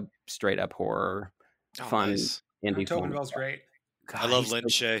it's a straight up horror, fun indie film. Tobin Bell's great. God, I love Lin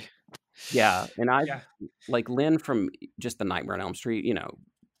Shaye. Yeah, and like Lin from just The Nightmare on Elm Street,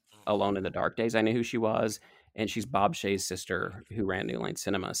 Alone in the Dark Days. I knew who she was, and she's Bob Shaye's sister who ran New Line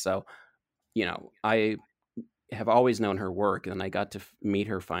Cinema. So, I have always known her work, and I got to meet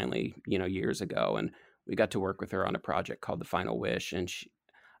her finally, years ago, and we got to work with her on a project called The Final Wish, and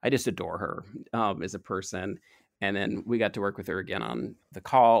I just adore her as a person. And then we got to work with her again on The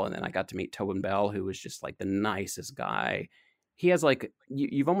Call, and then I got to meet Tobin Bell, who was just like the nicest guy. He has like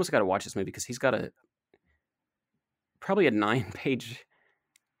you've almost got to watch this movie because he's got probably a 9-page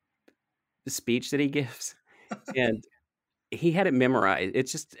speech that he gives, and he had it memorized.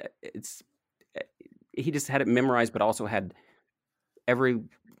 He just had it memorized, but also had every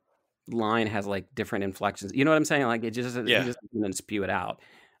line has like different inflections. You know what I'm saying? Like he just didn't spew it out.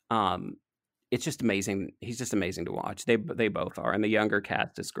 It's just amazing. He's just amazing to watch. They both are, and the younger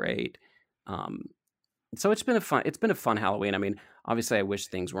cast is great. So it's been a fun Halloween. I mean, obviously, I wish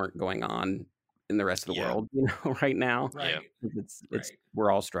things weren't going on in the rest of the world, right now. Right. It's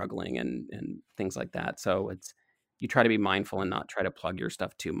we're all struggling and things like that. So you try to be mindful and not try to plug your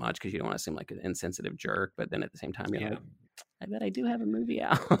stuff too much because you don't want to seem like an insensitive jerk. But then at the same time, you're like, I bet I do have a movie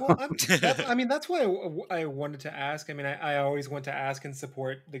out. Well, that's why I wanted to ask. I mean, I always want to ask and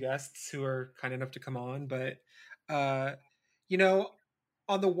support the guests who are kind enough to come on. But,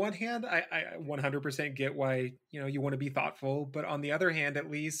 on the one hand, I 100% get why, you want to be thoughtful. But on the other hand,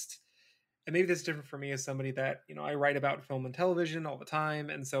 at least, and maybe this is different for me as somebody that, I write about film and television all the time.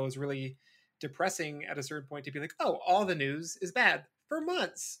 And so it's really depressing at a certain point to be like, oh, all the news is bad for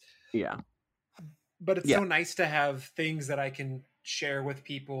months. Yeah. But it's so nice to have things that I can share with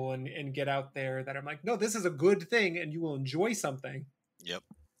people and get out there that I'm like, no, this is a good thing and you will enjoy something. Yep.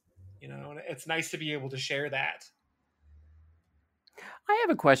 And it's nice to be able to share that. I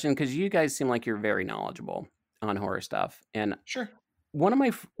have a question because you guys seem like you're very knowledgeable on horror stuff. And sure. One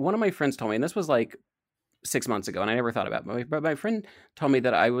of my friends told me, and this was like 6 months ago, and I never thought about it. But my friend told me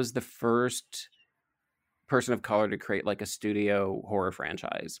that I was the first person of color to create like a studio horror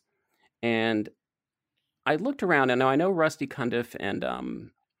franchise. And I looked around, and now I know Rusty Cundiff and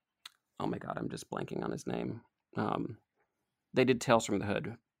oh my god, I'm just blanking on his name. They did Tales from the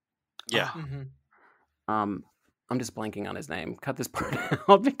Hood. Yeah. I'm just blanking on his name. Cut this part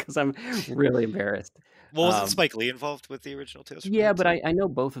out because I'm really embarrassed. Well, wasn't Spike Lee involved with the original Tales from the Yeah, Hood? but I know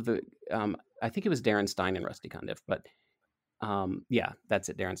both of the. I think it was Darren Stein and Rusty Cundiff, but yeah, that's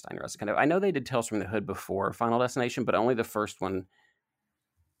it. Darren Stein and Rusty Cundiff. I know they did Tales from the Hood before Final Destination, but only the first one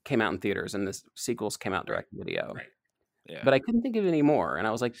came out in theaters, and the sequels came out direct to video. Right. Yeah. But I couldn't think of any more, and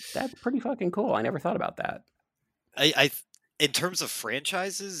I was like, "That's pretty fucking cool." I never thought about that. In terms of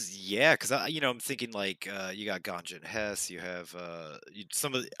franchises, yeah, because I'm thinking like you got Ganja and Hess, you have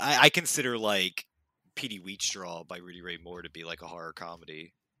some of I consider like Petey Wheatstraw by Rudy Ray Moore to be like a horror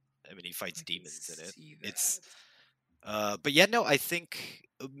comedy. I mean, he fights demons in it. It's but yeah, no, I think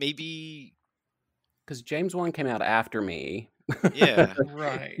maybe because James Wan came out after me. Yeah,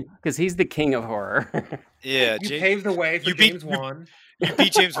 right. Because he's the king of horror. Yeah, you paved the way for James Wan. You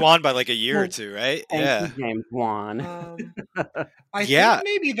beat James Wan by like a year or two, right? Thank you, James Wan. I think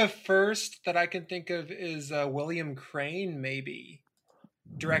maybe the first that I can think of is William Crane, maybe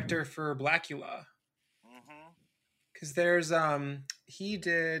director for Blackula. Because there's he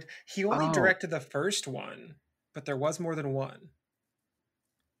only directed the first one, but there was more than one.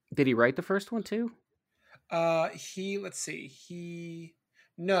 Did he write the first one too? Let's see. He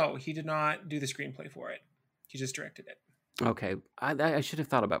did not do the screenplay for it. He just directed it. Okay, I should have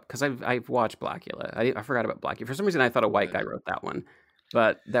thought about because I've watched Blackula. I forgot about Blackula. For some reason, I thought a white guy wrote that one,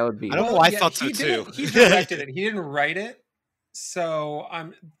 but that would be. I don't know. I thought so too. He directed it. He didn't write it. So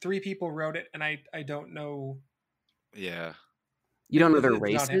 3 people wrote it, and I don't know. Yeah. You don't know their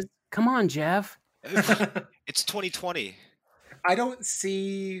races? Come on, Jeff. It's 2020. I don't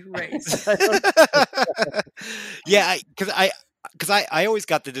see race. Yeah, because I always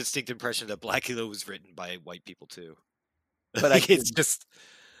got the distinct impression that Blackula was written by white people too. But it's just,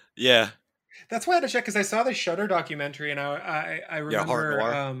 yeah. That's why I had to check because I saw the Shudder documentary and I remember,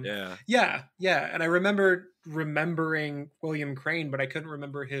 and I remember remembering William Crane, but I couldn't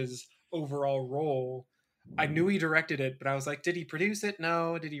remember his overall role. I knew he directed it, but I was like, did he produce it?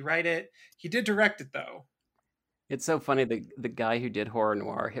 No. Did he write it? He did direct it though. It's so funny. The guy who did Horror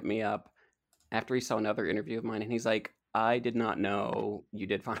Noir hit me up after he saw another interview of mine, and he's like, I did not know you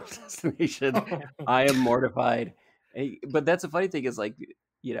did Final Destination. I am mortified. But that's the funny thing is like,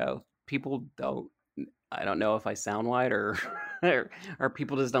 people don't, I don't know if I sound white or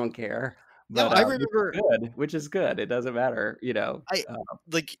people just don't care. But, no, I remember which is good. It doesn't matter,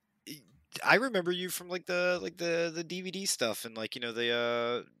 I remember you from like the DVD stuff and like,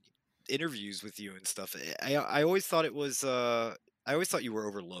 the interviews with you and stuff. I always thought it was I always thought you were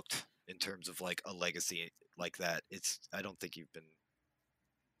overlooked in terms of like a legacy like that. I don't think you've been.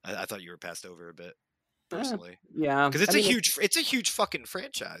 I thought you were passed over a bit personally. Yeah, because it's a huge fucking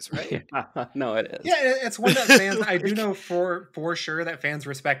franchise, right? Yeah, no, it is. Yeah, it's one that fans. I do know for sure that fans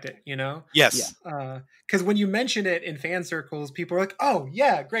respect it. Yes. Because when you mention it in fan circles, people are like, "Oh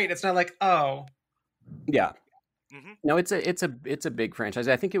yeah, great." It's not like, "Oh." Yeah. Mm-hmm. No, it's a big franchise.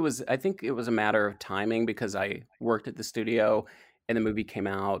 I think it was a matter of timing because I worked at the studio and the movie came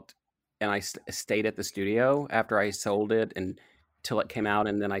out, and I stayed at the studio after I sold it until it came out,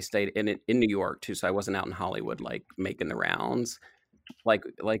 and then I stayed in New York too, so I wasn't out in Hollywood like making the rounds, like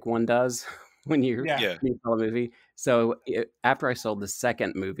one does when you sell a movie. So after I sold the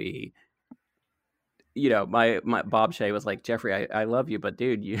second movie, my Bob Shea was like, Jeffrey, I love you, but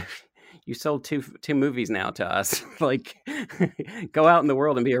dude, you sold two movies now to us. Like, go out in the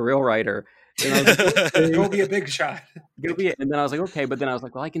world and be a real writer. And I was like, go be a big shot. And then I was like, okay. But then I was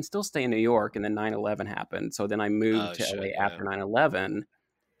like, well, I can still stay in New York. And then 9/11 happened. So then I moved to LA after 9/11.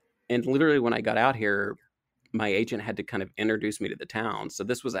 And literally when I got out here, my agent had to kind of introduce me to the town. So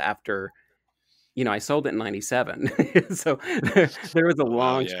this was after, I sold it in 97. So there was a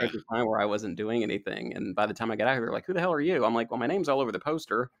long stretch of time where I wasn't doing anything. And by the time I got out here, they're like, who the hell are you? I'm like, well, my name's all over the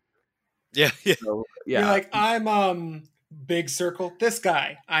poster. Yeah. So, yeah. You're like, I'm big circle. This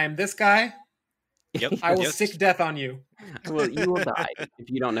guy. I am this guy. Yep. I will sick death on you. Well, you will die if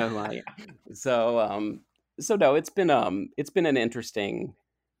you don't know who I am. So no, it's been an interesting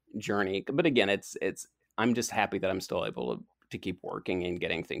journey. But again, it's I'm just happy that I'm still able to keep working and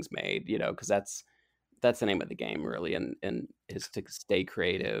getting things made, because that's the name of the game really, and is to stay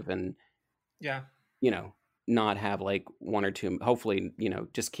creative and not have like one or two, hopefully,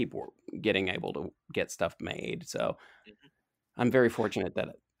 just keep getting able to get stuff made. So I'm very fortunate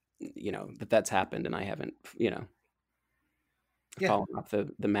that, that's happened and I haven't, Yeah. fallen off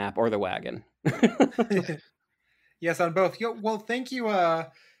the map or the wagon. Yes, on both. Well, thank you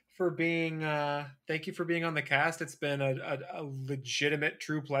for being on the cast. It's been a legitimate,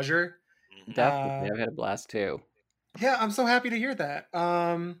 true pleasure. Definitely, I've had a blast too. Yeah, I'm so happy to hear that.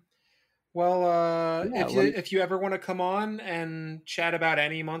 If you ever want to come on and chat about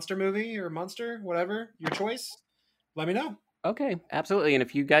any monster movie or monster, whatever your choice, let me know. Okay, absolutely. And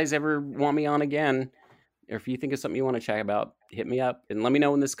if you guys ever want me on again, or if you think of something you want to chat about, hit me up and let me know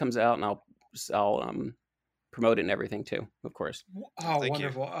when this comes out, and I'll promote it and everything too, of course. Oh, Thank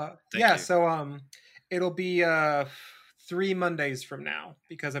wonderful. Thank you. So it'll be 3 Mondays from now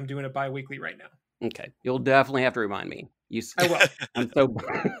because I'm doing it bi-weekly right now. Okay, you'll definitely have to remind me. I will. I'm so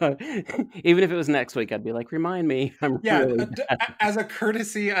even if it was next week, I'd be like, remind me. As a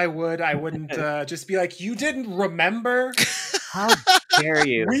courtesy, I wouldn't just be like, you didn't remember. How dare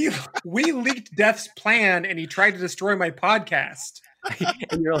you? We leaked Death's plan, and he tried to destroy my podcast.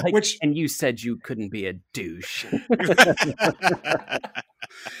 And you're like, and you said you couldn't be a douche.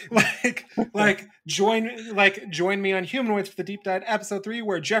 join me on Humanoids for the Deep Dive episode 3,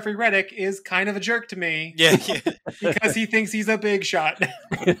 where Jeffrey Reddick is kind of a jerk to me. Yeah. Because he thinks he's a big shot.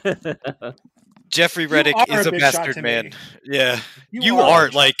 Jeffrey Reddick is a bastard man. Me. Yeah, you are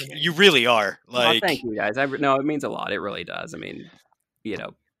like, you really are. Like, thank you guys. No, it means a lot. It really does. I mean,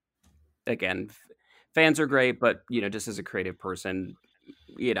 again, fans are great, but just as a creative person,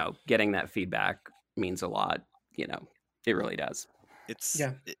 getting that feedback means a lot. It really does. It's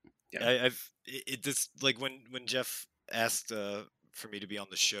yeah. This like when Jeff asked for me to be on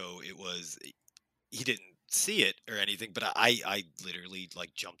the show, he didn't see it or anything, but I literally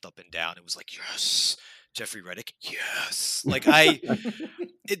like jumped up and down. It was like, yes, Jeffrey Reddick, yes. Like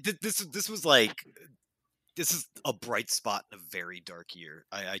this was like, this is a bright spot in a very dark year.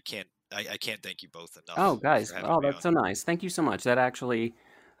 I can't thank you both enough. Oh, guys, that's so nice. Thank you so much. That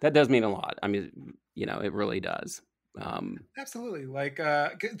does mean a lot. I mean, it really does. Absolutely. Like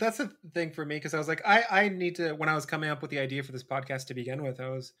that's a thing for me, because I was like, I need to, when I was coming up with the idea for this podcast to begin with,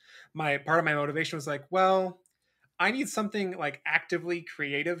 part of my motivation was like, well, I need something like actively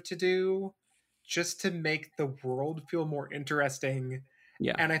creative to do just to make the world feel more interesting.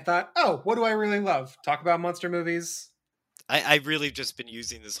 Yeah. And I thought, oh, what do I really love? Talk about monster movies. I really just been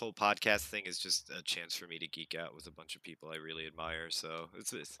using this whole podcast thing as just a chance for me to geek out with a bunch of people I really admire. So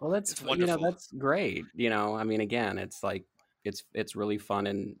it's wonderful. That's great. I mean, again, it's like it's really fun,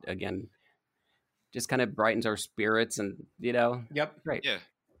 and again, just kind of brightens our spirits, and Yep. Great. Yeah.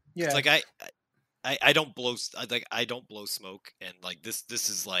 Yeah. It's like I don't blow smoke, and like this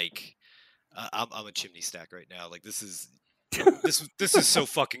is like I'm a chimney stack right now. Like this is so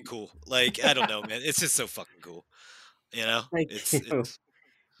fucking cool. Like I don't know, man. It's just so fucking cool. It's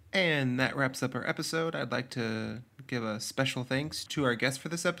And that wraps up our episode. I'd like to give a special thanks to our guests for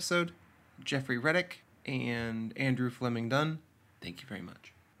this episode, Jeffrey Reddick and Andrew Fleming Dunn. Thank you very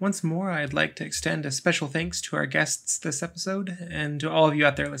much. Once more, I'd like to extend a special thanks to our guests this episode, and to all of you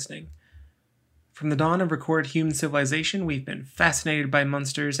out there listening. From the dawn of recorded human civilization, we've been fascinated by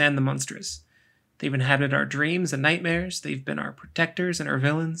monsters and the monstrous. They've inhabited our dreams and nightmares. They've been our protectors and our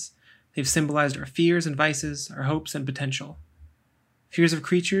villains. They've symbolized our fears and vices, our hopes and potential. Fears of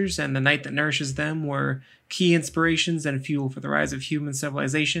creatures and the night that nourishes them were key inspirations and fuel for the rise of human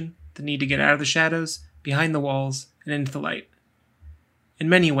civilization, the need to get out of the shadows, behind the walls, and into the light. In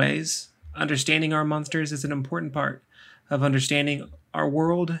many ways, understanding our monsters is an important part of understanding our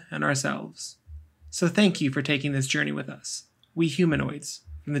world and ourselves. So thank you for taking this journey with us, we humanoids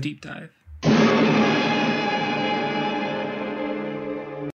from the Deep Dive.